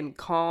logic and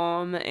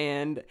calm,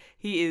 and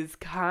he is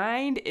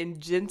kind and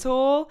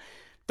gentle.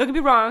 Don't get me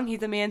wrong,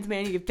 he's a man's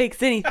man. He can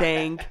fix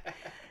anything.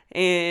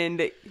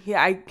 And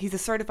he's a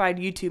certified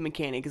YouTube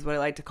mechanic is what I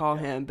like to call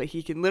him, but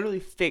he can literally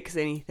fix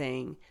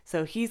anything.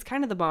 So he's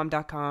kind of the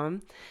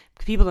bomb.com.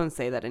 People don't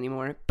say that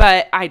anymore,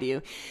 but I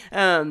do.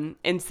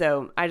 And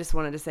so I just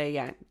wanted to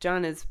say,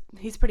 John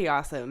he's pretty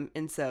awesome.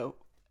 And so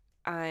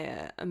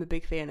I'm a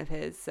big fan of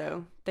his.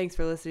 So thanks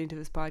for listening to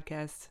his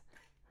podcast.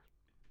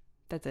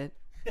 That's it.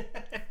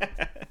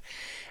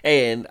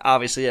 And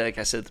obviously, like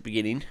I said at the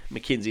beginning,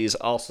 Mackenzie is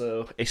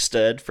also a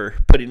stud for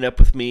putting up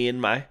with me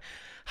and my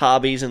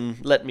hobbies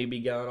and letting me be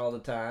gone all the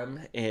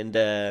time. And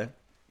I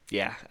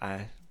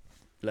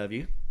love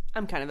you.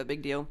 I'm kind of a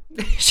big deal.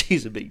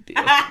 She's a big deal.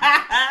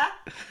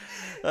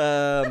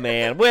 Oh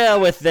man.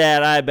 Well, with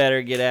that, I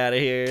better get out of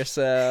here.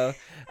 So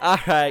all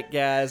right,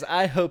 guys,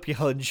 I hope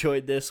y'all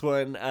enjoyed this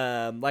one.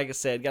 Like I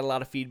said, got a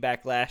lot of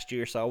feedback last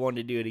year, so I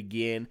wanted to do it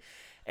again.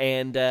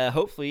 And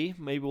hopefully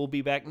maybe we'll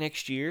be back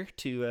next year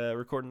to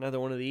record another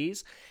one of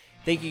these.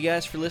 Thank you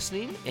guys for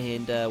listening,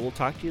 and we'll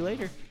talk to you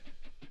later.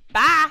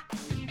 Bye.